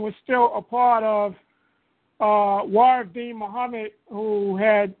 Farrakhan was still a part of Warif Muhammad, who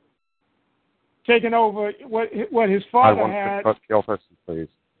had taken over what his father had. I want to your question, please.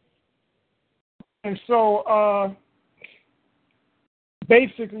 And so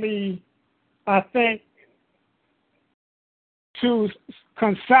basically, I think to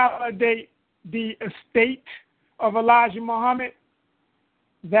consolidate the estate of Elijah Muhammad,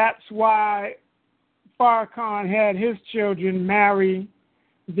 that's why Farrakhan had his children marry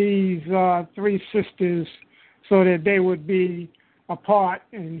these three sisters so that they would be a part,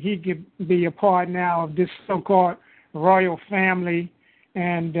 and he could be a part now of this so-called royal family,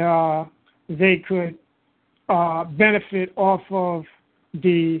 and they could benefit off of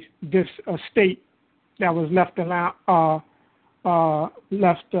this estate that was left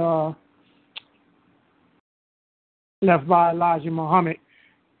by Elijah Muhammad,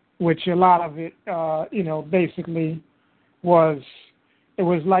 which a lot of it, basically was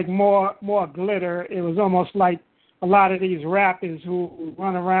like more glitter. It was almost like a lot of these rappers who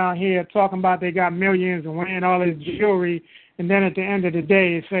run around here talking about they got millions and wearing all this jewelry, and then at the end of the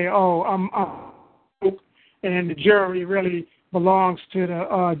day say, "Oh, I'm," and the jewelry really belongs to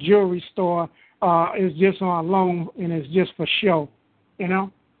the jewelry store. It's just on loan and it's just for show,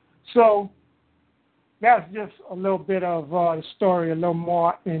 So that's just a little bit of the story, a little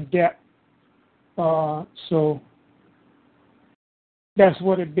more in depth. So that's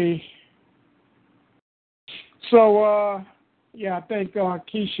what it be. So, I think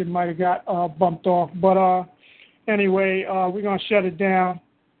Keisha might have got bumped off. But anyway, we're going to shut it down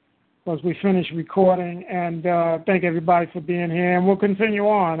because we finished recording. And thank everybody for being here. And we'll continue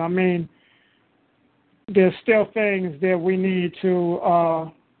on. I mean, there's still things that we need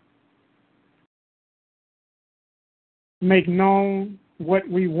to make known, what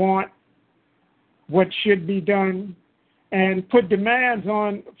we want, what should be done, and put demands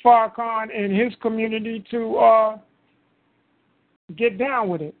on Farrakhan and his community to get down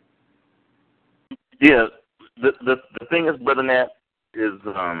with it. Yeah, the thing is, Brother Nat, is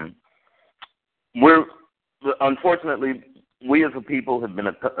unfortunately, we as a people have been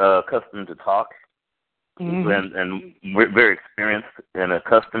accustomed to talk, and we're very experienced and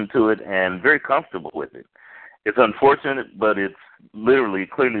accustomed to it and very comfortable with it. It's unfortunate, but it's literally,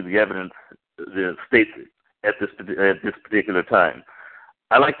 clearly the evidence states it at this particular time.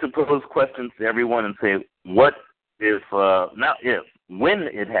 I like to pose questions to everyone and say, what if, not if, when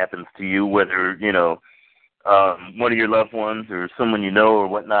it happens to you, whether, one of your loved ones or someone you know or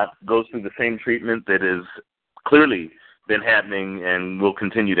whatnot goes through the same treatment that has clearly been happening and will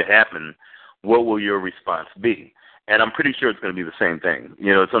continue to happen, what will your response be? And I'm pretty sure it's going to be the same thing.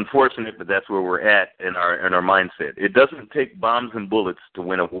 It's unfortunate, but that's where we're at in our mindset. It doesn't take bombs and bullets to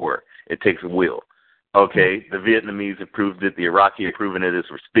win a war. It takes a will. Okay, the Vietnamese have proved it. The Iraqi have proven it as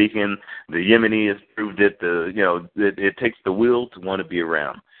we're speaking. The Yemeni has proved it. It takes the will to want to be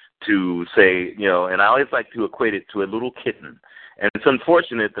around, to say, and I always like to equate it to a little kitten. And it's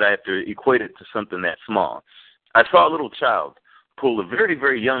unfortunate that I have to equate it to something that small. I saw a little child pull a very,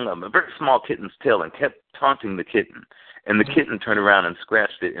 very a very small kitten's tail and kept taunting the kitten. And the kitten turned around and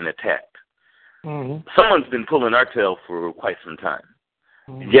scratched it and attacked. Mm-hmm. Someone's been pulling our tail for quite some time.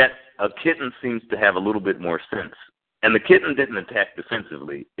 Mm-hmm. Yet a kitten seems to have a little bit more sense And the kitten didn't attack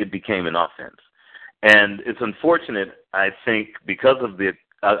defensively. It became an offense. And it's unfortunate, I think, because of the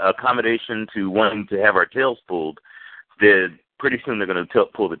accommodation to wanting to have our tails pulled, that pretty soon they're going to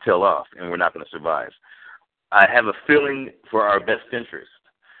pull the tail off, and we're not going to survive. I have a feeling for our best interest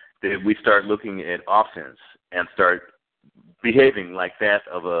that we start looking at offense and start behaving like that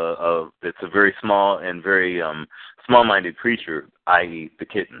it's a very small and very small-minded creature, i.e. the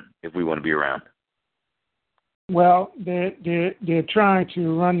kitten, if we want to be around. Well, they're trying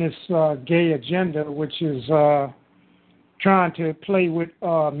to run this gay agenda, which is trying to play with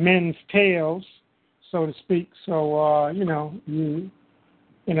men's tails, so to speak. So you're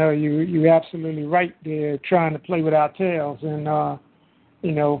absolutely right. They're trying to play with our tails, and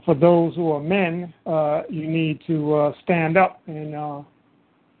for those who are men, you need to stand up and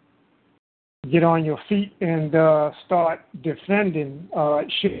get on your feet and start defending.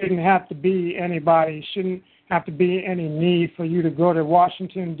 It shouldn't have to be anybody. Shouldn't have to be any need for you to go to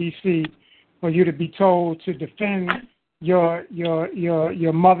Washington, D.C., for you to be told to defend your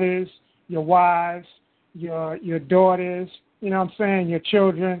mothers, your wives, your daughters, you know what I'm saying, your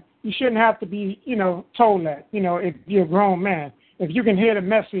children. You shouldn't have to be, told that, if you're a grown man. If you can hear the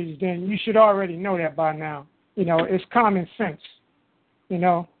message, then you should already know that by now. It's common sense,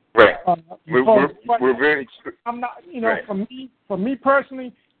 Right. We're very. I'm not, right. For me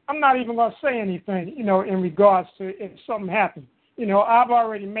personally, I'm not even going to say anything, in regards to if something happened. I've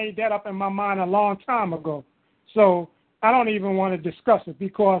already made that up in my mind a long time ago. So I don't even want to discuss it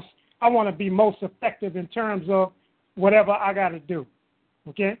because I want to be most effective in terms of whatever I got to do.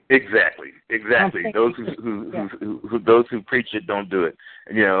 Okay. Exactly. Those who preach it don't do it.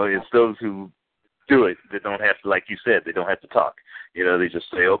 It's those who do it that don't have to, like you said, they don't have to talk. They just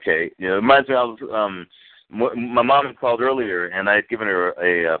say, okay. It reminds me of my mom had called earlier, and I had given her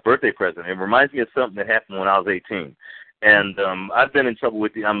a birthday present. It reminds me of something that happened when I was 18. And I've been in trouble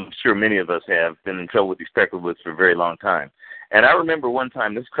with I'm sure many of us have been in trouble with these cracker woods for a very long time. And I remember one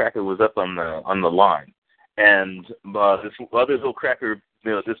time this cracker was up on the lawn, and this other little cracker,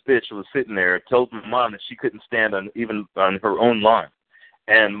 this bitch was sitting there, told my mom that she couldn't stand even on her own lawn.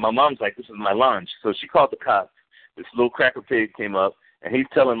 And my mom's like, this is my lawn. So she called the cops. This little cracker pig came up, and he's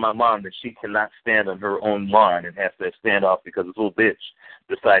telling my mom that she cannot stand on her own lawn and has to stand off because this little bitch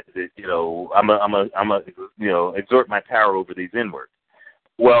decided that, I'm exert my power over these N-words.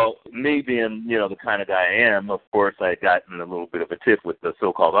 Well, me being, the kind of guy I am, of course, I got in a little bit of a tiff with the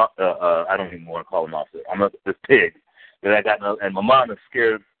so-called, I don't even want to call him officer. This pig that I got, and my mom is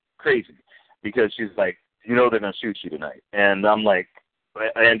scared crazy because she's like, they're going to shoot you tonight. And I'm like,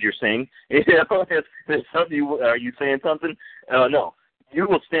 and you're saying, there's something, are you saying something? No. You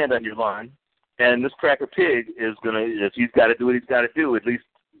will stand on your lawn, and this cracker pig is going to, if he's got to do what he's got to do, at least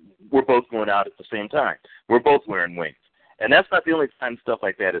we're both going out at the same time. We're both wearing wings. And that's not the only time stuff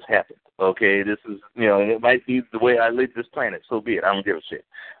like that has happened, okay? This is, it might be the way I live this planet, so be it. I don't give a shit.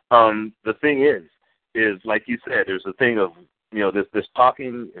 The thing is like you said, there's a thing of, this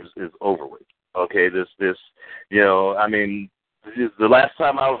talking is over with, okay? This the last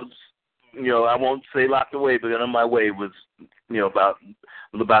time I was, I won't say locked away, but on my way was,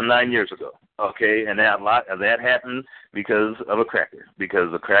 about 9 years ago, okay? And that happened because of a cracker,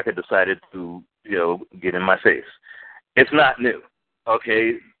 because a cracker decided to, get in my face. It's not new,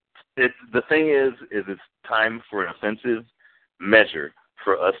 okay? The thing is it's time for an offensive measure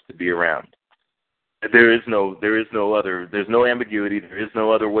for us to be around. There's no ambiguity. There is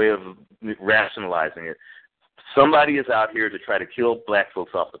no other way of rationalizing it. Somebody is out here to try to kill black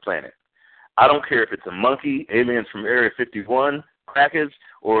folks off the planet. I don't care if it's a monkey, aliens from Area 51, crackers,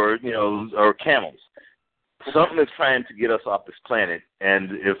 or camels. Something is trying to get us off this planet,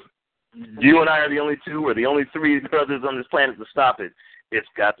 and if you and I are the only two or the only three brothers on this planet to stop it, it's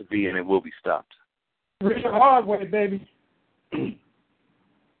got to be and it will be stopped. Read the hard way, baby.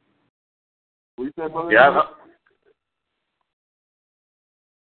 What you say, brother? Yeah.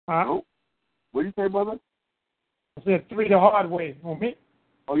 Huh? What you say, brother? I said 3 the hard way on me.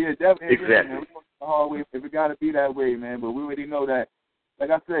 Oh, yeah, definitely. Exactly. Man. The hard way, if it got to be that way, man. But we already know that, like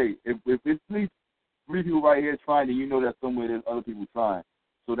I say, if it's at least 3 people right here trying, then you know that somewhere there's other people trying.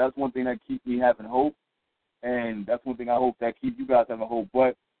 So that's one thing that keeps me having hope, and that's one thing I hope that keeps you guys having hope.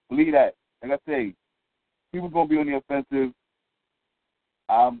 But believe that, like I say, people's going to be on the offensive.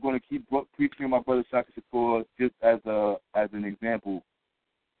 I'm going to keep preaching my brother Shaka Shakur just as an example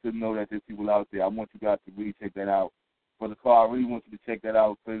to know that there's people out there. I want you guys to really check that out. Brother Carl, I really want you to check that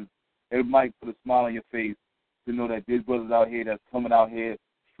out because it might put a smile on your face to know that there's brothers out here that's coming out here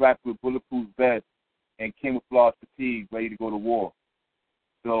strapped with bulletproof vests and camouflage fatigue, ready to go to war.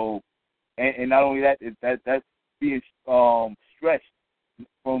 So, and not only that, that's being stretched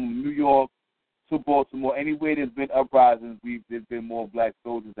from New York to Baltimore. Anywhere there's been uprisings, there's been more black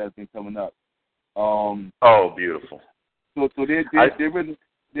soldiers that's been coming up. Oh, beautiful. So they're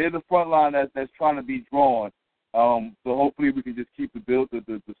the front line that's trying to be drawn. So hopefully we can just keep the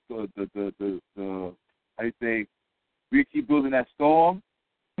how do you say, we keep building that storm.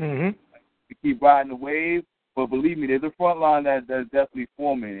 Mm-hmm. We keep riding the wave. But believe me, there's a front line that's definitely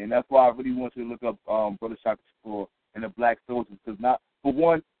forming, and that's why I really want you to look up Brother Shaka Shakur and the black soldiers. Because for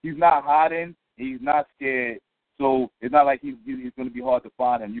one, he's not hiding, he's not scared, so it's not like he's going to be hard to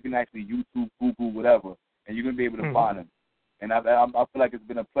find him. You can actually YouTube, Google, whatever, and you're going to be able to find him. And I feel like it's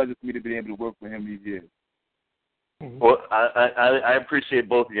been a pleasure for me to be able to work with him these years. Well, I appreciate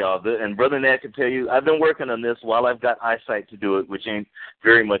both of y'all. And Brother Nat can tell you, I've been working on this while I've got eyesight to do it, which ain't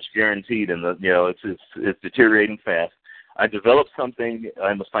very much guaranteed. And it's deteriorating fast. I developed something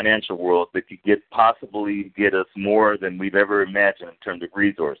in the financial world that could possibly get us more than we've ever imagined in terms of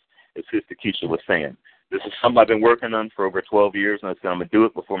resource, as Sister Keisha was saying. This is something I've been working on for over 12 years, and I'm going to do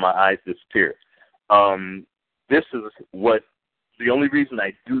it before my eyes disappear. This is the only reason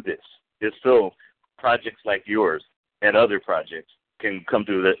I do this is so projects like yours and other projects can come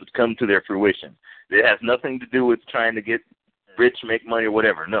to their fruition. It has nothing to do with trying to get rich, make money, or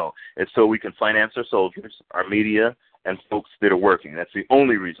whatever. No, it's so we can finance our soldiers, our media, and folks that are working. That's the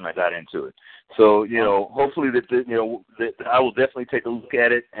only reason I got into it. So, hopefully that I will definitely take a look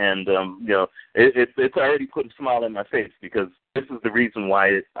at it, and it's already put a smile on my face because this is the reason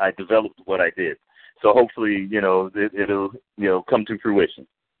why I developed what I did. So hopefully, it'll come to fruition.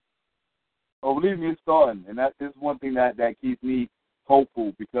 Oh, believe me, it's starting, and that's just one thing that keeps me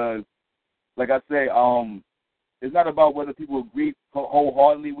hopeful because, like I say, it's not about whether people agree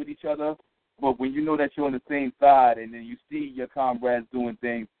wholeheartedly with each other, but when you know that you're on the same side and then you see your comrades doing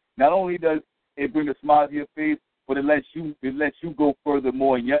things, not only does it bring a smile to your face, but it lets you go further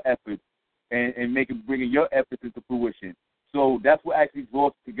more in your efforts and bringing your efforts into fruition. So that's what actually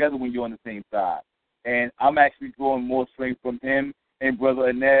draws together when you're on the same side. And I'm actually drawing more strength from him and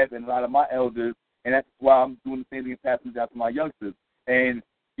Brother Anab and a lot of my elders, and that's why I'm doing the same thing and passing it down to my youngsters. And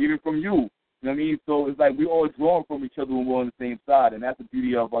even from you, you know what I mean? So it's like we're all drawing from each other when we're on the same side, and that's the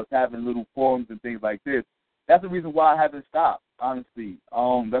beauty of us having little forums and things like this. That's the reason why I haven't stopped, honestly.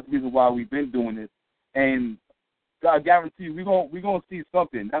 That's the reason why we've been doing this. And I guarantee you, we're gonna see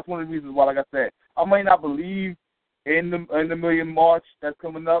something. That's one of the reasons why, like I said, I might not believe in the Million March that's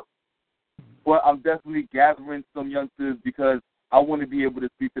coming up, but I'm definitely gathering some youngsters because I want to be able to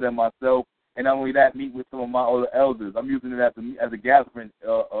speak to them myself, and not only that, meet with some of my other elders. I'm using it as a gathering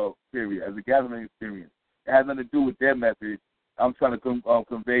period, as a gathering experience. It has nothing to do with their message. I'm trying to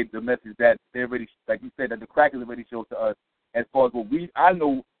convey the message that they already, like you said, that the crackers already showed to us as far as I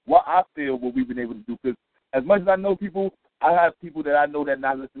know what I feel what we've been able to do. Because as much as I know people, I have people that I know that are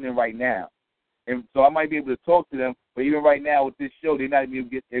not listening right now. And so I might be able to talk to them, but even right now with this show, they're not even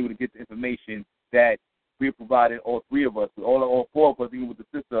able to get the information that we provided, all three of us, all four of us, even with the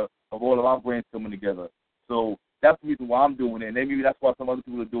sister of all of our brains coming together. So that's the reason why I'm doing it, and maybe that's why some other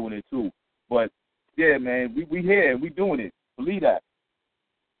people are doing it too. But yeah, man, we here, we doing it. Believe that.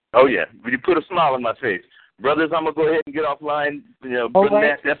 Oh yeah, you put a smile on my face, brothers. I'm gonna go ahead and get offline. Brother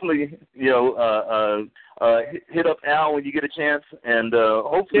Matt, definitely, hit up Al when you get a chance, and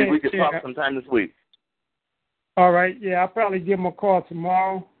hopefully we can talk sometime this week. All right, yeah, I'll probably give him a call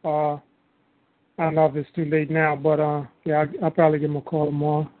tomorrow. I don't know if it's too late now, but I'll probably give him a call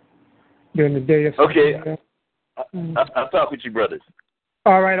tomorrow during the day or something. Okay, I'll talk with you, brothers.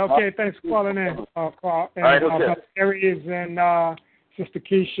 All right, okay, thanks for calling in, Carl. And, all right, okay. Aries and Sister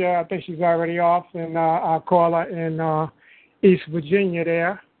Keisha, I think she's already off, and I'll call her in East Virginia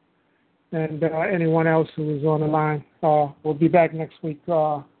there, and anyone else who is on the line. We'll be back next week,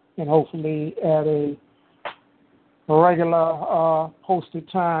 and hopefully at a regular posted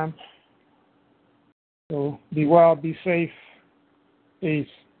time. So be well, be safe. Peace.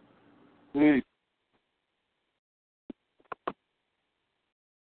 Peace.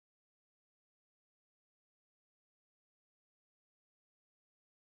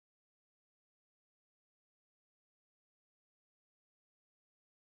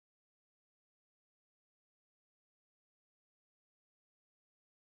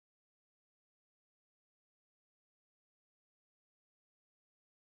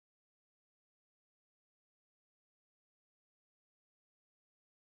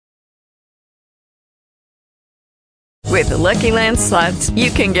 With the Lucky Land Slots,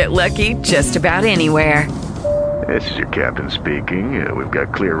 you can get lucky just about anywhere. This is your captain speaking. We've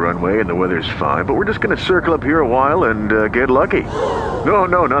got clear runway and the weather's fine, but we're just going to circle up here a while and get lucky.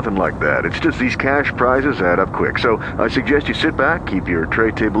 No, nothing like that. It's just these cash prizes add up quick. So I suggest you sit back, keep your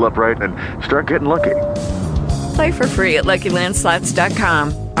tray table upright, and start getting lucky. Play for free at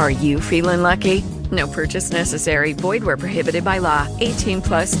LuckyLandSlots.com. Are you feeling lucky? No purchase necessary. Void where prohibited by law.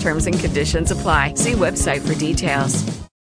 18+ terms and conditions apply. See website for details.